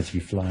creative energy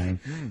flying.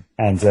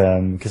 And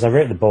because I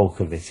wrote the bulk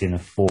of it in a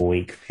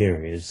 4-week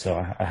period, so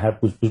I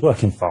was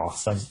working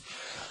fast. A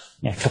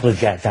couple of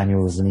Jack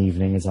Daniels an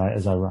evening as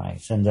I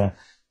write. And I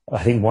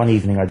think one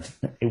evening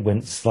it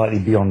went slightly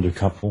beyond a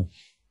couple.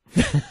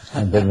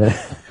 And then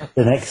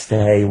the next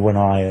day, when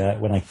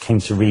I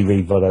came to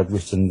reread what I'd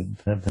written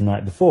the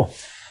night before,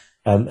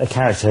 a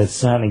character had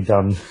certainly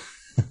done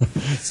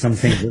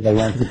something that they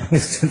weren't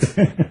supposed to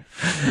do.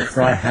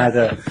 So I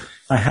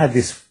had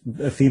this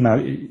female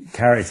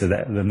character,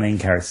 that the main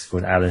character is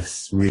called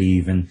Alice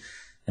Reeve, and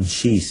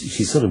she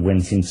sort of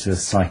went into a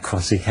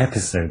psychotic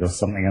episode or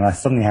something, and I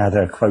suddenly had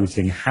her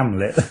quoting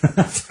Hamlet.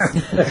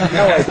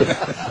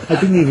 I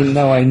didn't even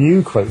know I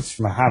knew quotes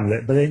from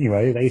Hamlet, but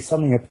anyway, they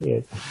suddenly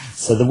appeared.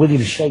 So the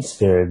William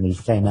Shakespeare in me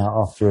came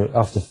out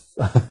after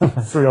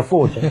 3 or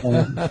 4.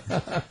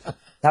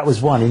 That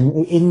was one.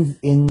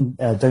 In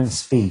Don't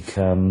Speak.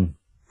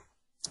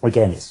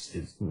 Again, it's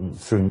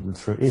through.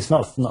 It's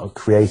not a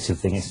creative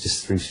thing. It's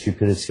just through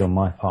stupidity on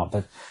my part.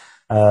 But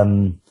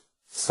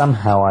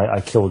somehow I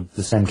killed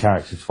the same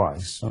character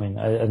twice. I mean,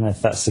 I don't know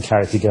if that's the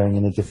character going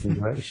in a different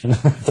direction,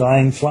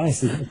 dying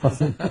twice. It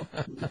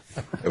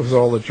was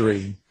all a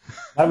dream.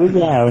 No,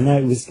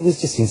 it was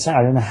just insane.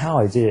 I don't know how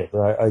I did it,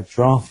 but I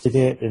drafted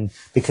it, and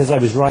because I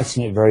was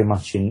writing it very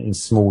much in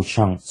small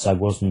chunks, I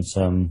wasn't.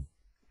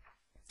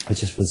 I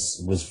just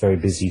was very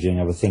busy doing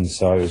other things,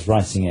 so I was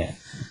writing it.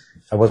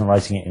 I wasn't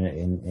writing it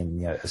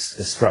in a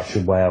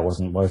structured way. I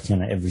wasn't working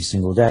on it every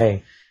single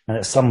day. And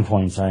at some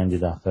point, I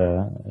ended up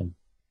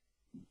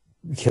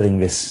killing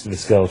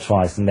this girl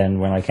twice. And then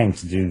when I came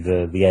to do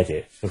the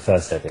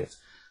first edit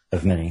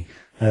of Minnie,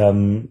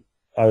 I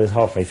was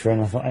halfway through,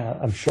 and I thought,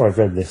 I'm sure I've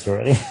read this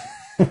already,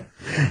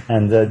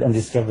 and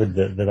discovered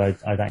that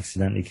I'd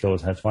accidentally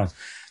killed her twice,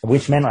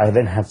 which meant I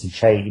then had to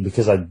change,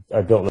 because I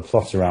built the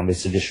plot around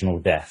this additional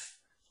death.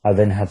 I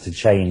then had to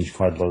change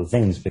quite a lot of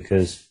things,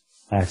 because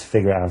I had to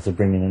figure out how to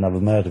bring in another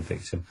murder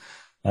victim,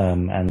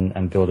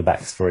 and build a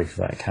backstory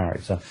for that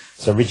character.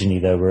 So originally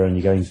there were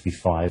only going to be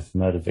 5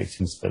 murder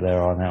victims, but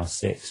there are now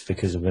 6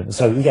 because of it.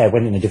 So yeah, it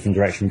went in a different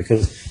direction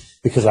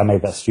because I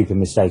made that stupid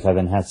mistake. I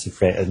then had to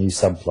create a new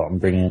subplot and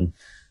bring in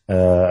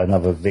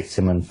another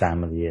victim and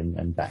family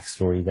and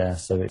backstory there.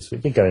 So it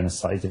did go in a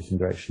slightly different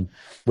direction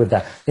with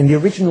that. In the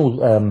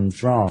original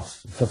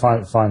draft, the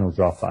final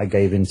draft that I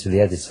gave into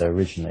the editor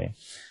originally,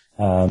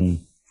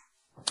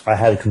 I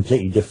had a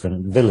completely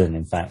different villain.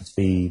 In fact,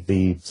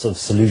 the sort of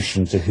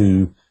solution to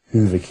who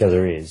the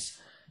killer is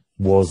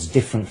was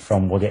different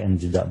from what it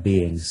ended up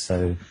being.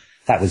 So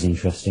that was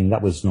interesting.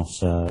 That was not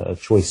a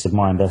choice of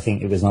mine, but I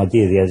think it was an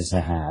idea the editor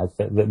had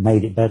that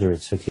made it better.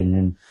 It took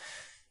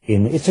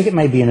it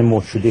maybe in a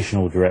more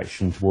traditional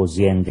direction towards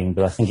the ending,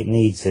 but I think it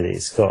needs it.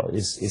 It's got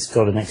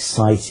an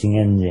exciting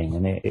ending,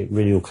 and it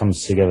really all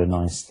comes together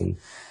nicely.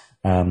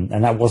 And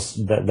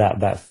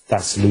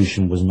that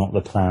solution was not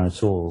the plan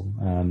at all.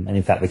 And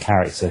in fact, the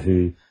character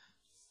who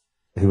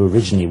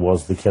originally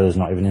was the killer is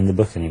not even in the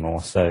book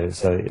anymore. So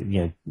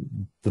the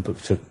book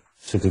took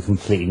a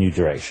completely new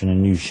direction, a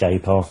new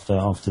shape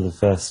after the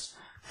first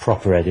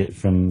proper edit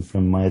from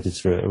my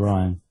editor at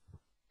Orion.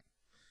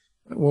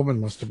 That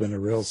woman must have been a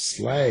real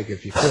slag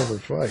if you killed her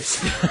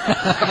twice.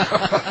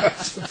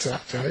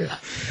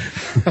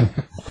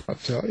 I'll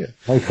tell you.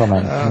 No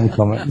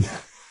comment.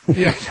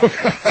 Yeah.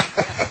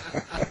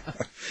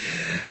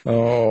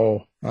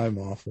 Oh, I'm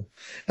awful.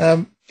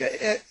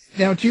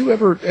 Now, do you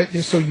ever?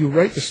 So you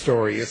write the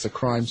story. It's a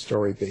crime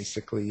story,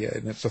 basically,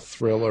 and it's a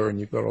thriller, and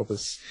you've got all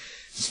this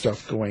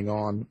stuff going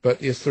on.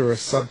 But is there a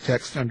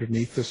subtext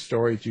underneath the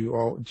story? Do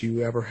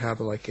you ever have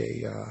like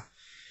a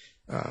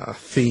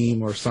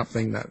theme or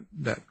something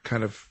that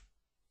kind of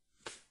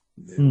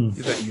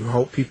that you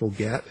hope people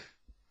get?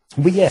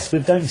 Well, yes,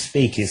 with Don't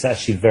Speak, it's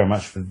actually very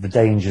much the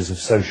dangers of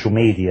social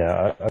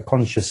media. I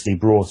consciously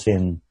brought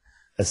in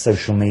a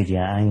social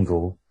media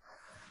angle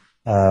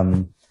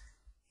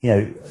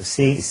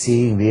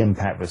seeing the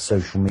impact that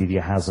social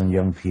media has on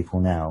young people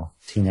now,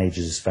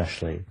 teenagers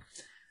especially,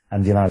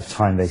 and the amount of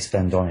time they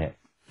spend on it.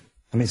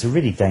 I mean, it's a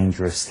really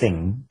dangerous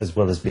thing, as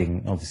well as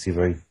being obviously a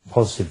very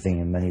positive thing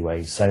in many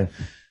ways. So,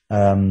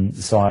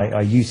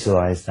 I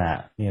utilize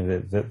that,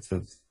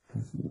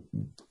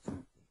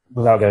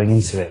 without going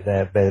into it,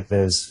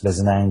 there's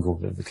an angle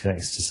that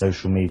connects to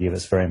social media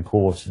that's very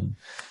important.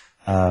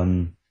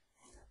 And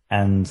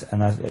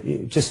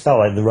it just felt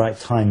like the right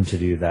time to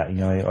do that.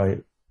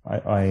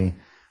 I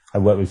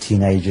work with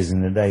teenagers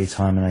in the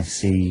daytime, and I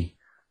see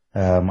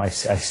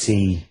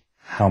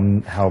how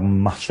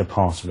much a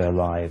part of their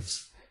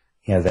lives,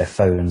 their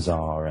phones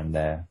are, and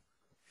their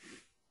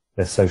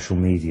social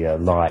media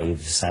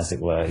lives, as it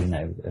were,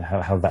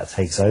 how that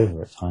takes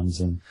over at times.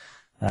 And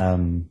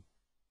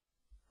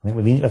I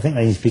think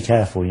they need to be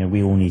careful.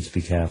 We all need to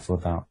be careful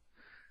about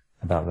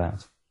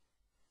that.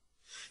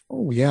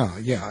 Oh yeah,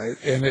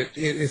 and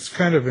it's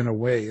kind of, in a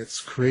way,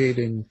 it's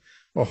creating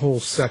a whole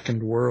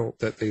second world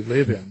that they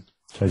live in.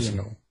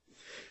 Totally.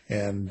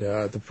 And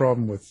the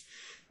problem with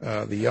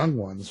the young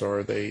ones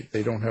are they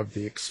don't have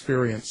the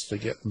experience to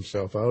get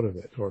themselves out of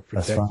it or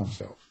protect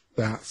themselves.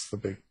 That's the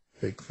big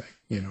thing.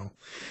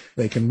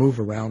 They can move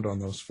around on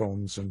those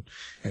phones and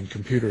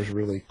computers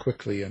really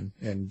quickly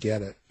and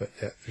get it, but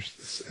at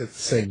the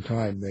same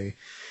time they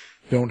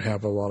don't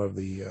have a lot of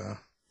the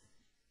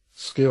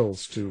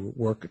skills to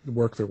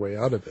work their way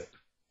out of it.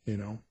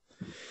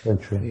 Very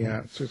true.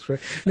 Yeah, it's great.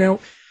 Now,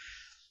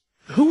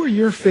 who are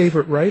your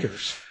favorite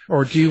writers,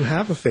 or do you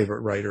have a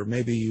favorite writer?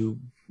 Maybe you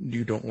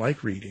don't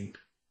like reading.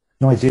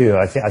 No, I do.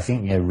 I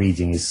think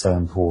reading is so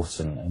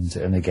important,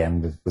 and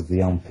again with the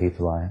young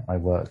people I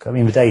work. I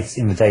mean,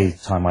 in the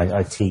daytime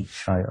I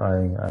teach.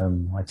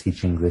 I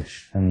teach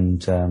English,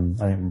 and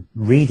I think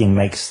reading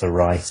makes the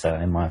writer,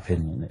 in my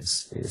opinion.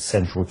 It's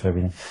central to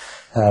everything.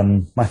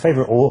 My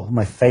favorite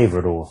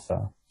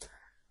author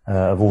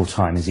of all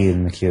time is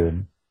Ian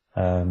McEwan,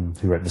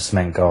 who wrote The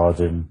Cement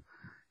Garden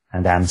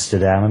and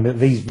Amsterdam. And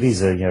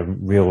these are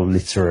real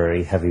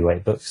literary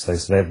heavyweight books, so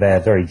they're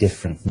very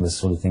different from the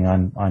sort of thing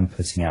I'm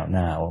putting out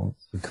now,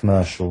 the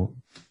commercial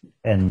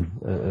end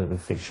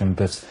of fiction.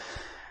 But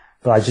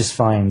I just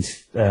find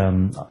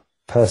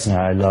personally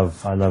I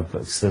love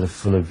books that are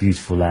full of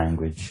beautiful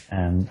language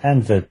and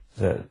that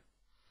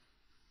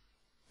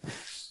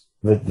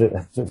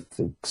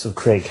sort of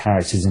create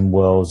characters in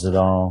worlds that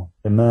are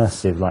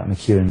immersive, like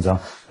McEwan's are.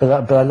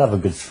 But I love a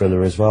good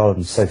thriller as well.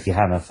 And Sophie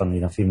Hannah, funnily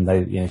enough, even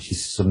though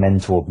she's sort of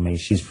mentored me,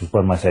 she's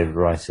one of my favourite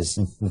writers.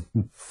 And the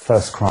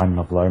first crime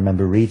novel I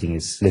remember reading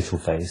is Little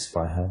Face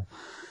by her,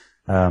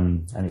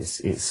 and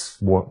it's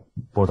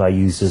what I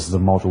used as the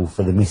model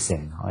for The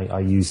Missing. I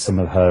used some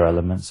of her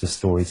elements of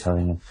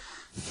storytelling and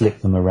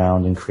flipped them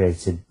around and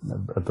created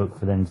a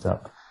book that ended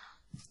up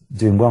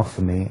doing well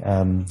for me.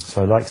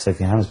 So I like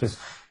Sophie Hannah's books.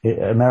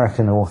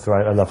 American author,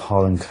 I love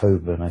Harlan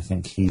Coben. I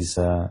think he's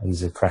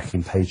a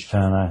cracking page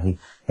turner. He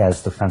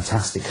has the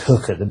fantastic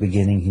hook at the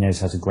beginning. He knows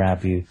how to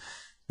grab you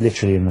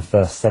literally in the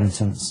first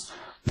sentence.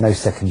 No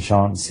Second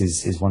Chance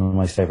is one of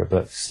my favourite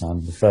books.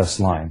 The first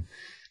line,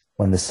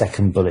 when the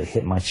second bullet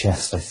hit my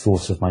chest, I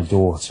thought of my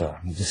daughter.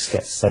 He just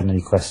gets so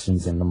many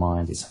questions in the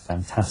mind. It's a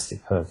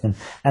fantastic hook.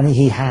 And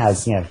he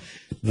has,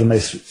 the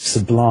most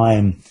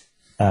sublime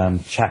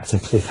chapter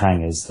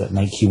cliffhangers that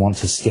make you want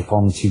to skip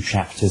on 2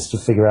 chapters to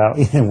figure out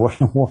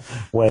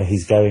where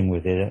he's going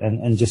with it,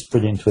 and just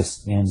brilliant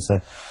twists at the end.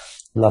 So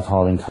love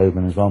Harlan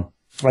Coben as well.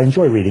 I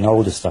enjoy reading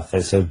older stuff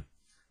though, so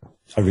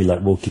I really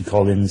like Wilkie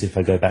Collins. If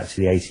I go back to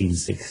the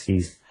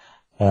 1860s,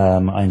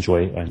 I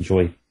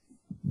enjoy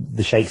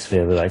the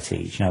Shakespeare that I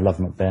teach. I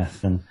love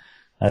Macbeth and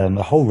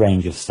a whole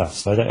range of stuff.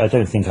 So I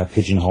don't think I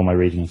pigeonhole my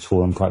reading at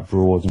all. I'm quite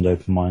broad and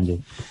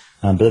open-minded,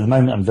 but at the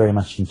moment I'm very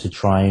much into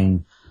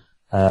trying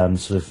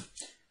sort of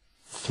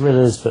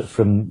thrillers, but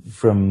from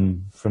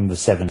the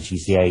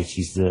 70s, the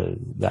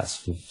 80s, that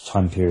sort of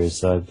time period.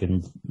 So I've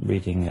been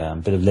reading a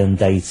bit of Len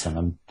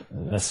Deighton.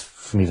 That's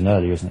from even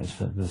earlier, isn't it?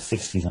 For the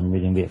 60s, I'm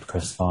reading The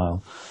Ipcress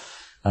File.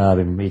 I've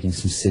been reading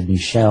some Sidney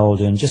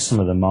Sheldon, just some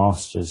of the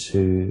masters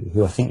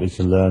who I think we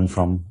can learn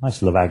from. I used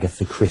to love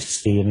Agatha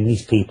Christie. I mean,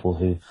 these people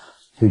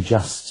who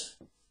just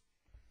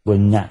were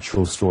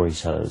natural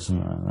storytellers,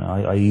 and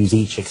I use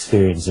each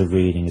experience of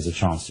reading as a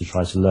chance to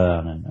try to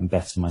learn and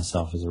better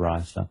myself as a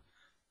writer.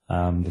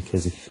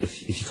 Because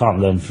if you can't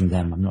learn from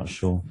them, I'm not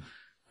sure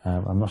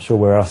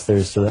where else there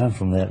is to learn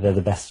from. They're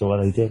the best at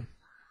what they did.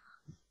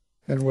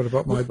 And what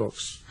about my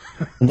books?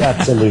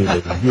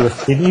 Absolutely.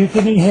 You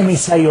didn't hear me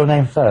say your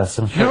name first.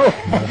 I'm sure. No,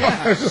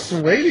 I was just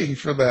waiting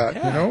for that.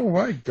 Yeah.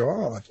 My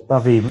God.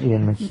 Love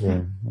Ian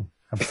McEwan.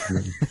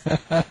 Absolutely.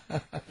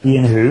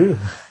 Ian who?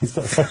 He's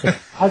got such a.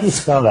 How do you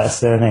spell that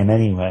surname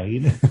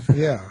anyway?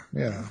 Yeah.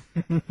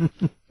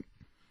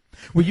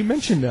 Well, you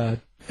mentioned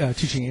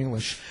teaching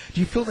English. Do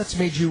you feel that's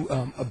made you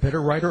a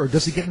better writer, or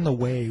does it get in the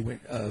way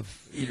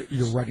of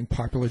your writing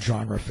popular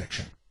genre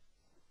fiction?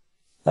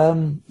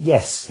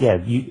 Yes.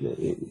 Yeah.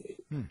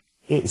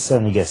 It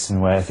certainly gets in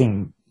the way. I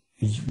think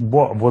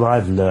what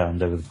I've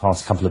learned over the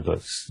past couple of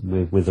books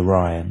with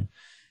Orion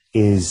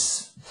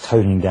is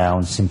toning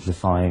down,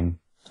 simplifying.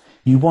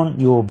 You want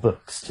your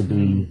books to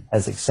be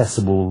as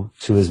accessible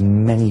to as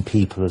many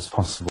people as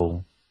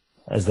possible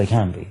as they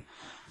can be.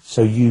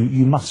 So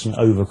you mustn't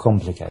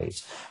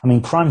overcomplicate. I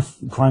mean, crime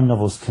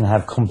novels can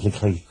have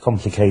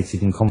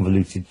complicated and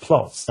convoluted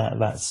plots.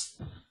 That's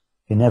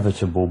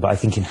inevitable. But I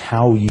think in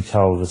how you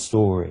tell the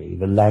story,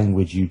 the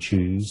language you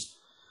choose,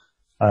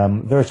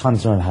 there are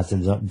times when I've had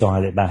to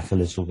dial it back a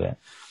little bit.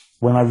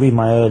 When I read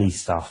my early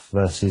stuff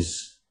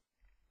versus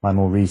my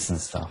more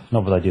recent stuff,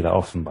 not that I do that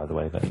often, by the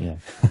way, but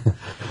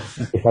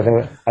if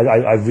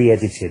I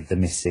re-edited The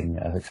Missing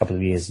a couple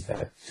of years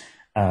ago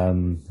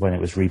when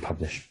it was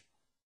republished,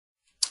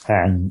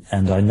 and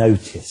I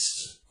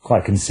noticed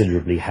quite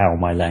considerably how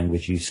my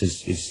language use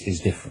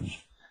is different,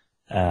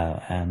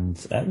 and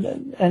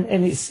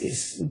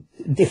it's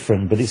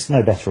different, but it's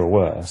no better or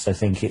worse. I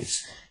think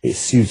it's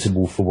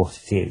suitable for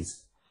what it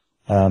is.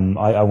 I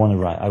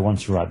want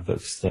to write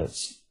books that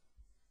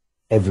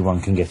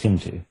everyone can get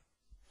into.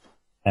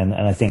 And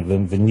I think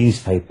the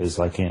newspapers,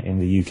 like in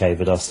the UK,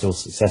 that are still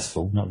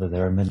successful, not that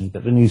there are many,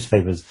 but the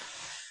newspapers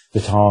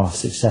that are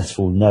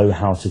successful know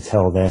how to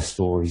tell their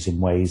stories in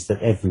ways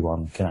that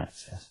everyone can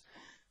access.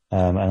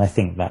 And I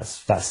think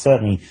that's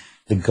certainly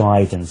the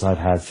guidance I've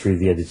had through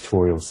the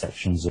editorial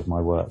sections of my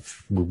work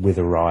with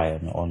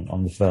Orion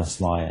on The First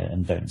Lie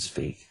and Don't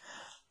Speak.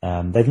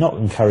 They've not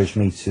encouraged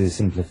me to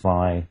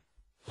simplify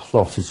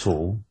plot at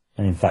all.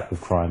 And in fact,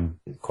 with crime,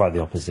 quite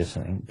the opposite,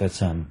 I think. But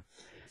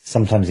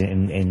sometimes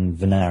in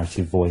the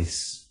narrative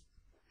voice,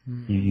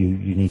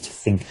 you need to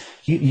think.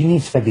 You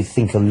need to maybe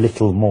think a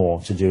little more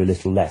to do a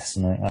little less,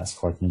 and I think that's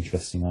quite an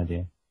interesting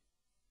idea.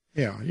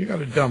 Yeah, you got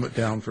to dumb it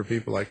down for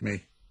people like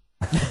me.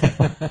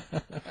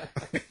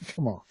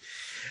 Come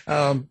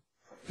on.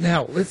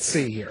 Now let's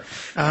see here.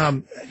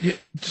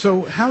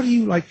 So, how do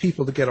you like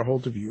people to get a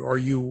hold of you? Are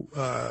you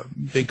a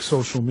big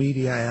social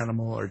media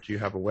animal, or do you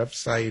have a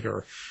website,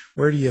 or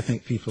where do you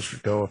think people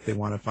should go if they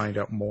want to find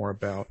out more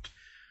about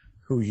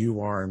who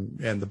you are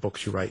and the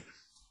books you write?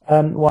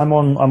 Well, I'm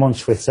on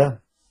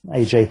Twitter,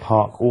 AJ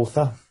Park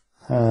Author.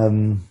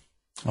 I'm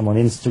on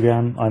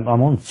Instagram.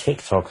 I'm on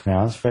TikTok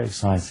now. It's very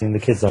exciting. The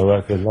kids I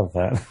work with love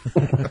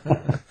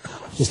that.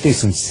 Just do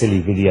some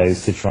silly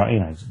videos to try,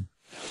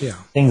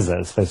 things that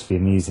are supposed to be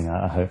amusing,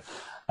 I hope.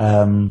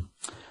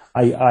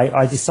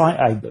 I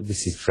decide,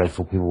 this is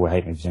dreadful, people will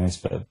hate me for doing this,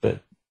 but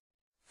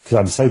because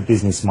I'm so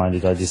business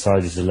minded, I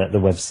decided to let the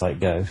website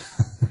go.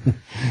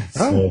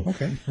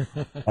 Okay.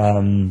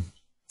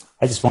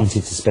 I just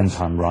wanted to spend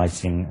time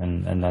writing,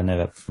 and I know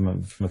that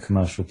from a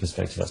commercial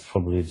perspective, that's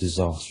probably a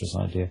disastrous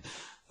idea.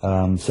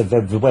 So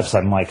the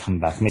website might come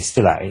back. I mean,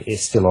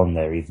 it's still on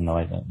there, even though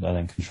I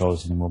don't control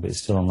it anymore, but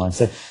it's still online.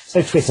 So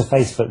Twitter,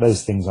 Facebook,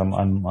 those things, I'm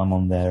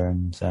on there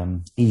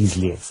and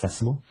easily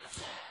accessible.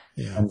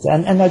 Yeah.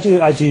 And I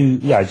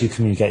do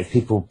communicate. If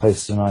people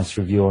post a nice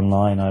review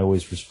online, I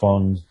always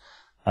respond.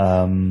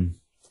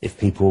 If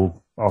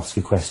people ask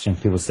a question,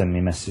 people send me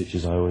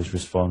messages, I always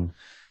respond.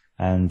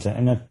 And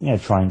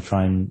try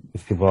and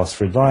if people ask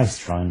for advice,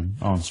 try and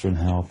answer and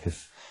help.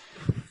 If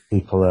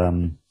people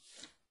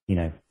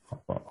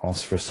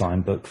ask for a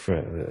signed book for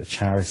a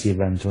charity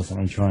event or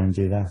something, try and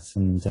do that.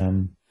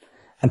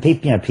 And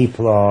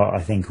people are,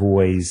 I think,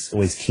 always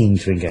keen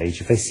to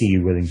engage. If they see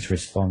you willing to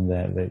respond,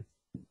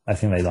 I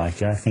think they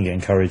like it. I think it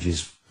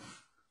encourages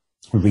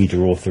a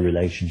reader-author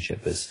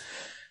relationship that's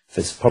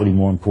probably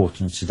more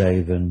important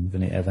today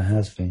than it ever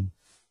has been.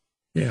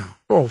 Yeah.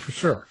 Oh, for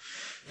sure.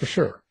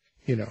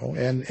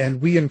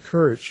 And we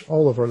encourage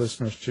all of our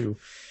listeners to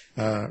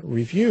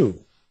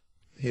review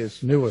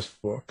his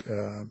newest book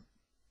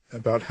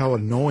about how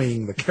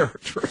annoying the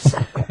characters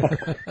are.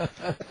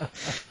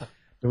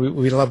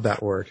 We love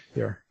that word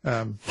here.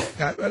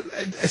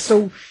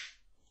 So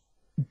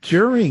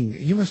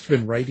you must have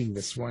been writing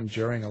this one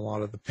during a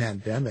lot of the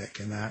pandemic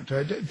and that.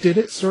 Did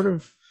it sort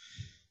of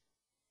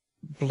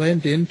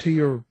blend into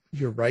your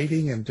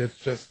writing, and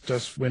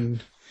just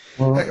when...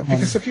 Well,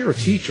 because if you're a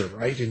teacher,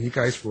 right, and you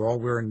guys were all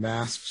wearing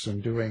masks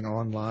and doing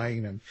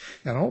online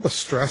and all the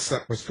stress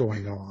that was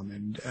going on,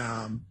 and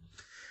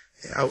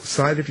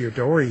outside of your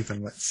door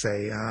even, let's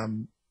say,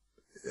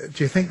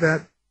 do you think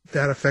that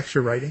affects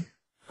your writing?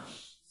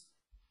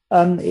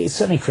 It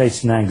certainly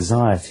created an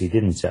anxiety,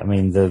 didn't it? I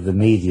mean, the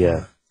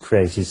media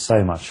created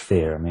so much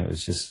fear. I mean, it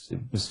was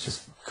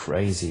just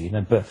crazy,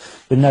 But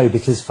no,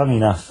 because funny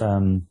enough,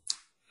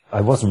 I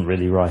wasn't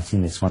really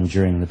writing this one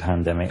during the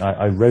pandemic.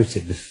 I wrote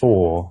it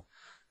before.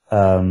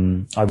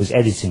 I was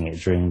editing it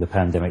during the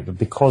pandemic, but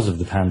because of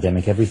the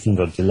pandemic, everything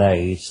got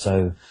delayed.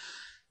 So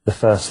The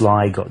First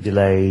Lie got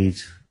delayed,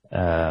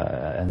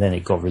 and then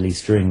it got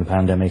released during the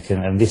pandemic.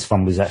 And this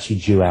one was actually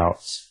due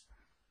out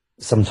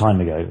some time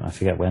ago. I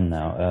forget when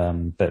now.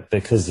 But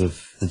because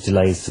of the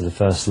delays to The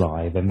First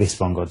Lie, then this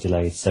one got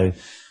delayed. So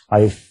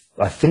I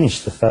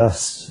finished the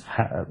first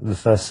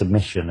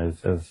submission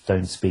of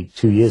Don't Speak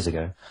 2 years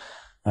ago.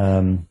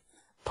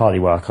 Partly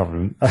why I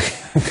can't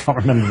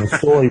remember the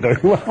story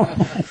very well.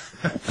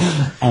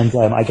 And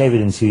I gave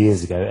it in 2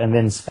 years ago, and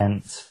then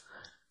spent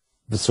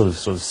sort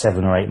of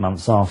 7 or 8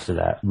 months after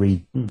that,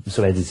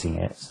 sort of editing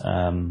it,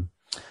 and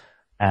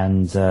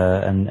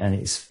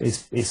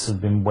it's sort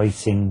of been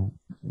waiting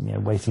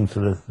for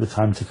the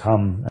time to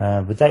come.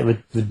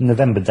 The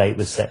November date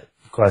was set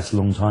quite a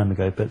long time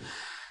ago, but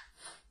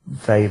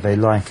they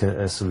like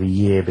a sort of a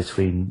year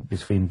between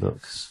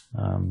books,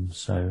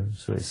 so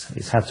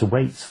it's had to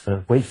wait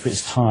for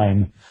its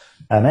time,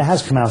 and it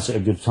has come out at a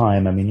good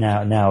time. I mean,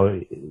 now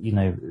you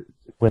know,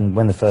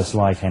 when the first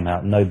Lie came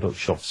out, no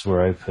bookshops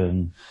were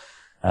open.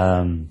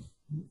 And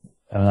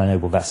I know,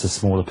 well, that's a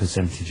smaller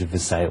percentage of the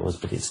sales,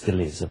 but it still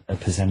is a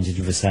percentage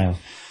of the sale.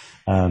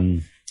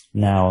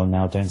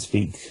 Now Don't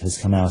Speak has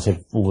come out.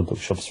 All the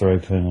bookshops are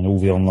open, and all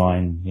the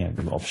online, you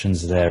know,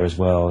 options are there as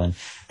well.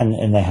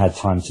 And they had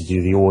time to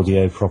do the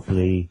audio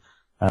properly,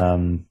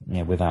 you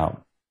know,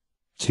 without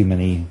too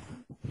many,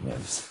 you know,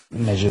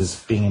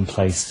 measures being in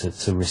place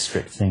to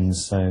restrict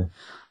things. So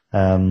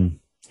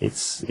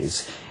it's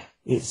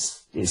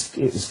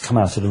come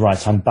out at the right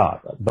time.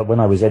 But when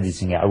I was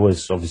editing it, I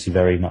was obviously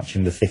very much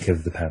in the thick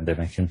of the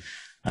pandemic,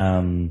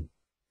 and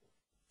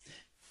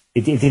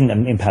it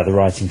didn't impact the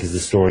writing because the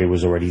story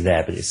was already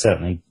there. But it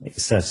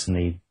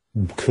certainly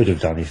could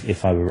have done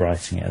if I were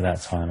writing it at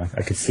that time.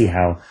 I could see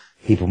how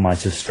people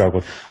might have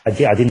struggled. I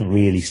didn't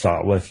really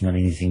start working on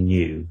anything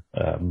new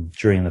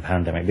during the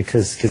pandemic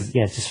because it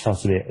just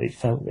felt it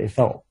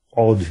felt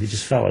odd. It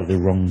just felt like the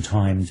wrong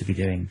time to be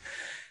doing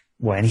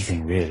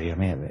anything really. I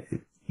mean,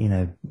 you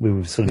know, we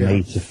were sort of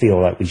made to feel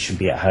like we should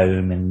be at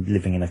home and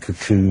living in a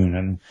cocoon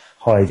and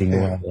hiding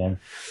away.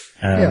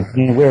 And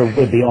you know,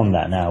 we're beyond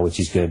that now, which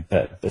is good.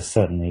 But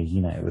certainly,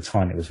 you know, at the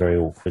time it was very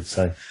awkward.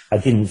 So I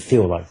didn't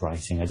feel like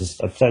writing. I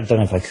don't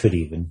know if I could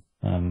even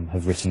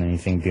have written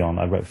anything beyond.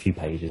 I wrote a few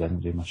pages. I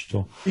didn't do much at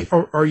all.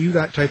 Are you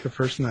that type of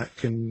person that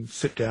can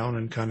sit down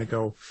and kind of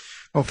go,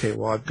 okay,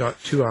 well, I've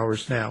got 2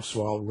 hours now,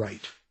 so I'll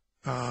write?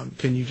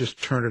 Can you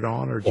just turn it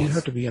on, or do you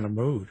have to be in a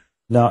mood?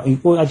 No,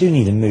 well, I do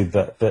need a mood,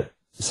 but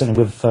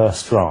certainly with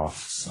first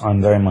drafts,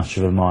 I'm very much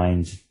of a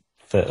mind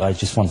that I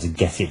just want to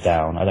get it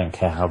down. I don't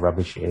care how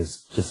rubbish it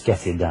is, just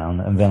get it down,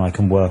 and then I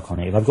can work on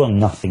it. If I've got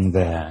nothing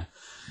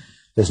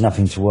there's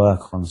nothing to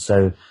work on.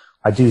 So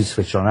I do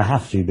switch on. I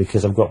have to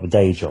because I've got the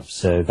day job,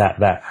 so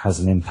that has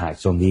an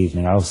impact on the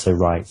evening. I also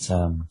write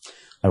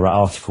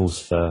articles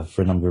for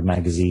a number of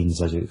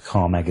magazines. I do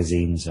car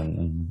magazines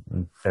and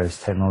various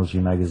technology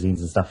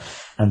magazines and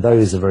stuff, and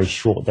those are very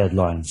short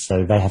deadlines,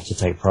 so they have to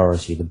take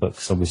priority. The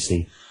book's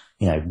obviously,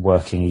 you know,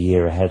 working a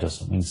year ahead or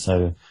something,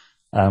 so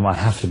I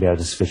have to be able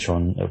to switch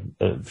on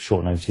at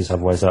short notice,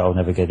 otherwise I'll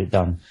never get it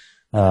done.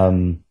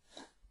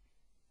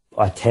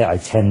 I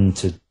tend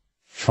to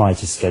try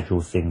to schedule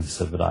things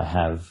so that I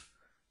have,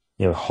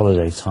 you know,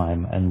 holiday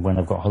time, and when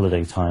I've got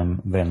holiday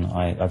time, then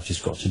I've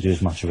just got to do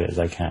as much of it as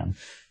I can.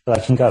 But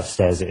I can go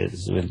upstairs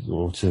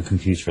or to the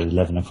computer at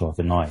 11 o'clock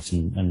at night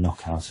and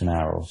knock out an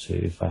hour or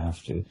two if I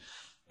have to.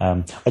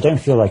 I don't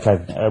feel like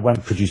I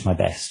won't produce my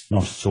best,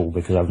 not at all,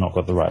 because I've not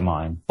got the right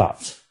mind,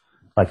 but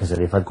like I said,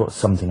 if I've got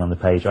something on the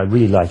page, I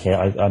really like it.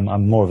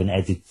 I'm more of an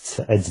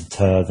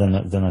editor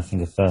than I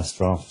think a first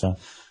drafter.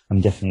 I'm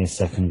definitely a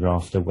second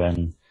drafter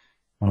when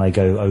I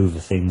go over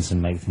things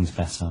and make things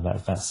better.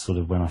 That's sort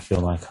of when I feel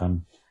like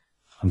I'm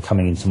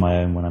coming into my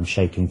own, when I'm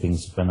shaping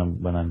things, when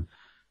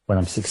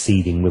I'm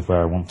succeeding with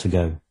where I want to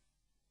go.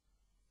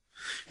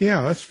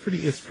 Yeah, it's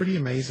pretty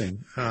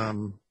amazing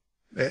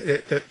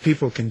that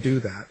people can do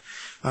that.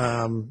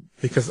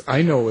 Because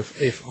I know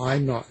if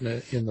I'm not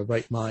in the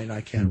right mind, I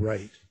can't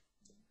write.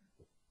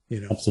 You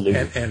know,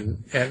 absolutely.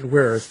 And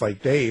whereas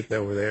like Dave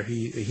over there,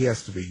 he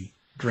has to be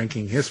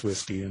drinking his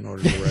whiskey in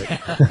order to write.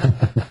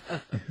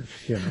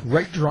 You know.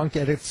 Write drunk,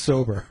 edit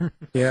sober.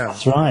 Yeah,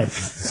 that's right.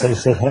 So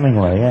said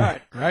Hemingway. Yeah,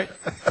 right.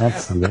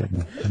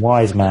 Absolutely,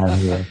 wise man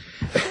here.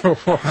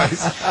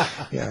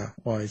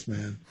 wise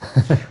man.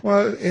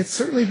 Well, it's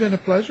certainly been a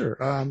pleasure.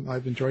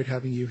 I've enjoyed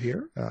having you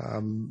here.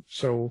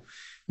 So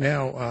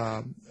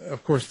now,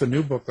 of course, the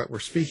new book that we're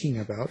speaking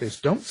about is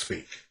Don't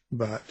Speak.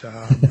 But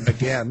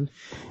again,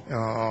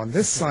 on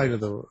this side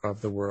of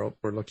the world,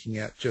 we're looking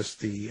at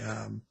just the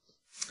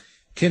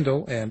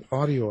Kindle and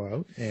audio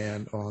out,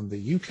 and on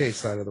the UK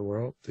side of the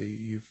world,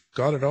 you've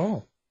got it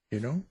all. You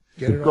know,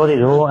 you've got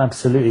it all,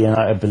 absolutely. And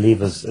I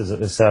believe,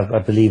 I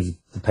believe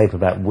the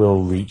paperback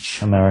will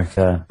reach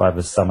America by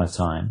the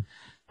summertime.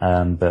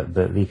 But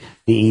the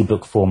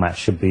ebook format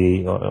should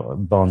be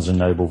Barnes and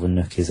Noble. The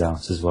Nook is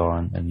out as well,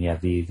 and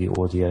the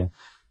audio.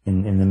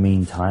 In the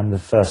meantime, the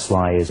first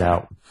Lie is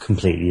out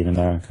completely in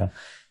America,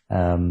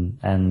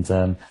 and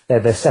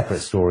they're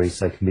separate stories,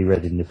 so they can be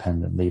read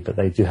independently, but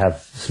they do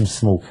have some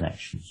small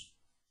connections,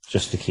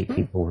 just to keep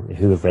people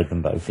who have read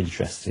them both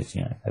interested.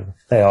 You know,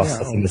 they are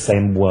set in the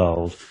same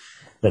world,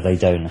 but they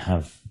don't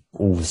have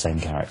all the same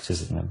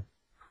characters in them.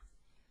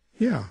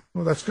 Yeah,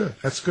 well, that's good.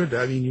 That's good.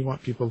 I mean, you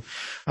want people.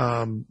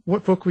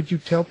 What book would you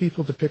tell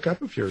people to pick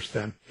up of yours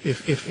then,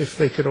 if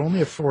they could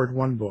only afford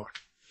one book?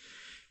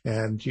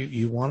 And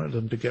you wanted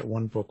them to get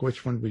one book,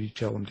 which one would you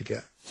tell them to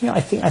get? Yeah, I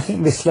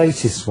think this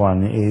latest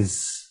one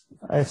is,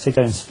 I'd say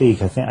Don't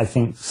Speak. I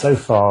think so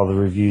far the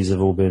reviews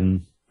have all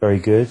been very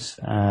good,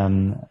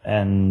 and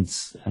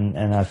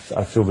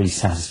I feel really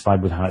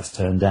satisfied with how it's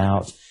turned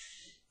out.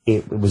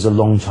 It was a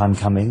long time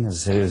coming,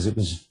 as I said, it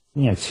was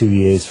 2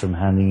 years from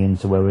handing in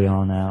to where we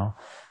are now.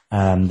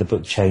 The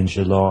book changed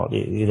a lot.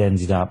 It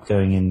ended up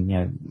going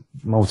in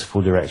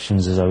multiple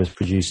directions as I was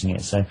producing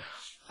it. So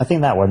I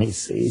think that one it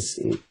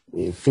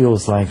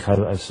feels like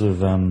I've sort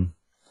of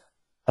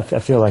I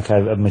feel like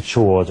I've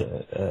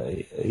matured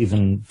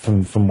even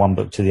from one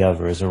book to the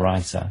other as a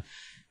writer,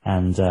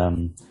 and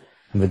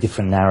the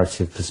different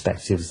narrative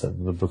perspectives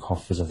that the book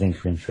offers, I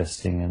think, are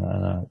interesting, and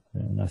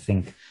I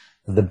think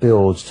the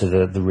build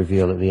to the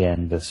reveal at the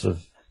end, the sort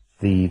of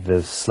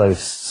the slow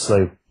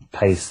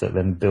pace that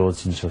then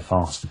builds into a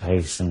faster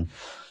pace, and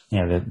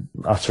the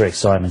utter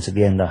excitement at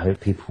the end, I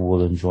hope people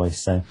will enjoy.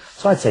 So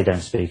I'd say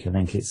don't speak. I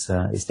think it's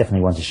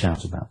definitely one to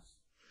shout about.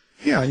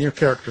 Yeah, and your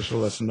characters are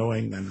less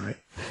annoying then, right?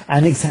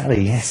 And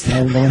exactly, yes,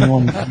 no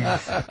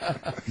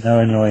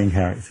annoying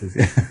characters.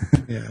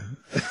 Yeah.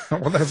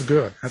 Well, that's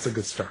good. That's a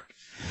good start.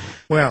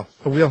 Well,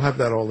 we'll have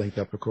that all linked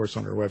up, of course,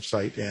 on our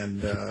website,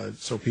 and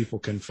so people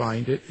can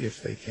find it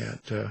if they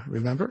can't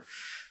remember.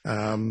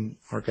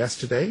 Our guest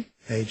today,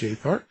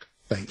 AJ Park.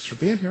 Thanks for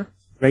being here.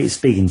 Great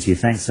speaking to you.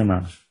 Thanks so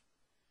much.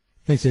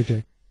 Thanks,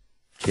 AJ.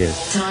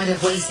 Cheers. Tired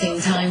of wasting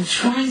time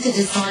trying to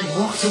decide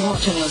what to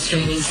watch on your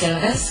streaming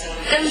service?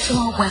 Go to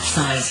our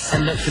website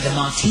and look for the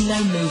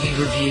Martino movie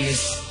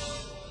reviews.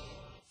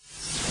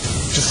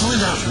 To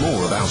find out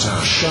more about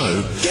our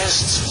show,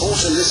 guests, or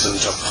to listen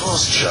to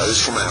past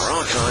shows from our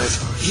archive,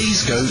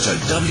 please go to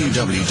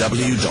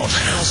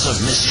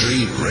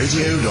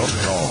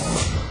www.houseofmysteryradio.com.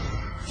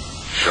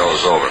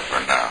 Show's over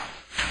for now.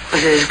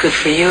 Was it as good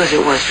for you as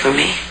it was for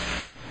me?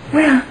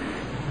 Well,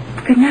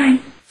 good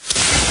night.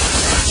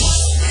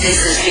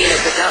 This has been a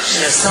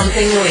production of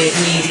Something Weird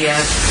Media.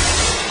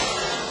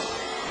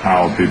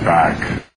 I'll be back.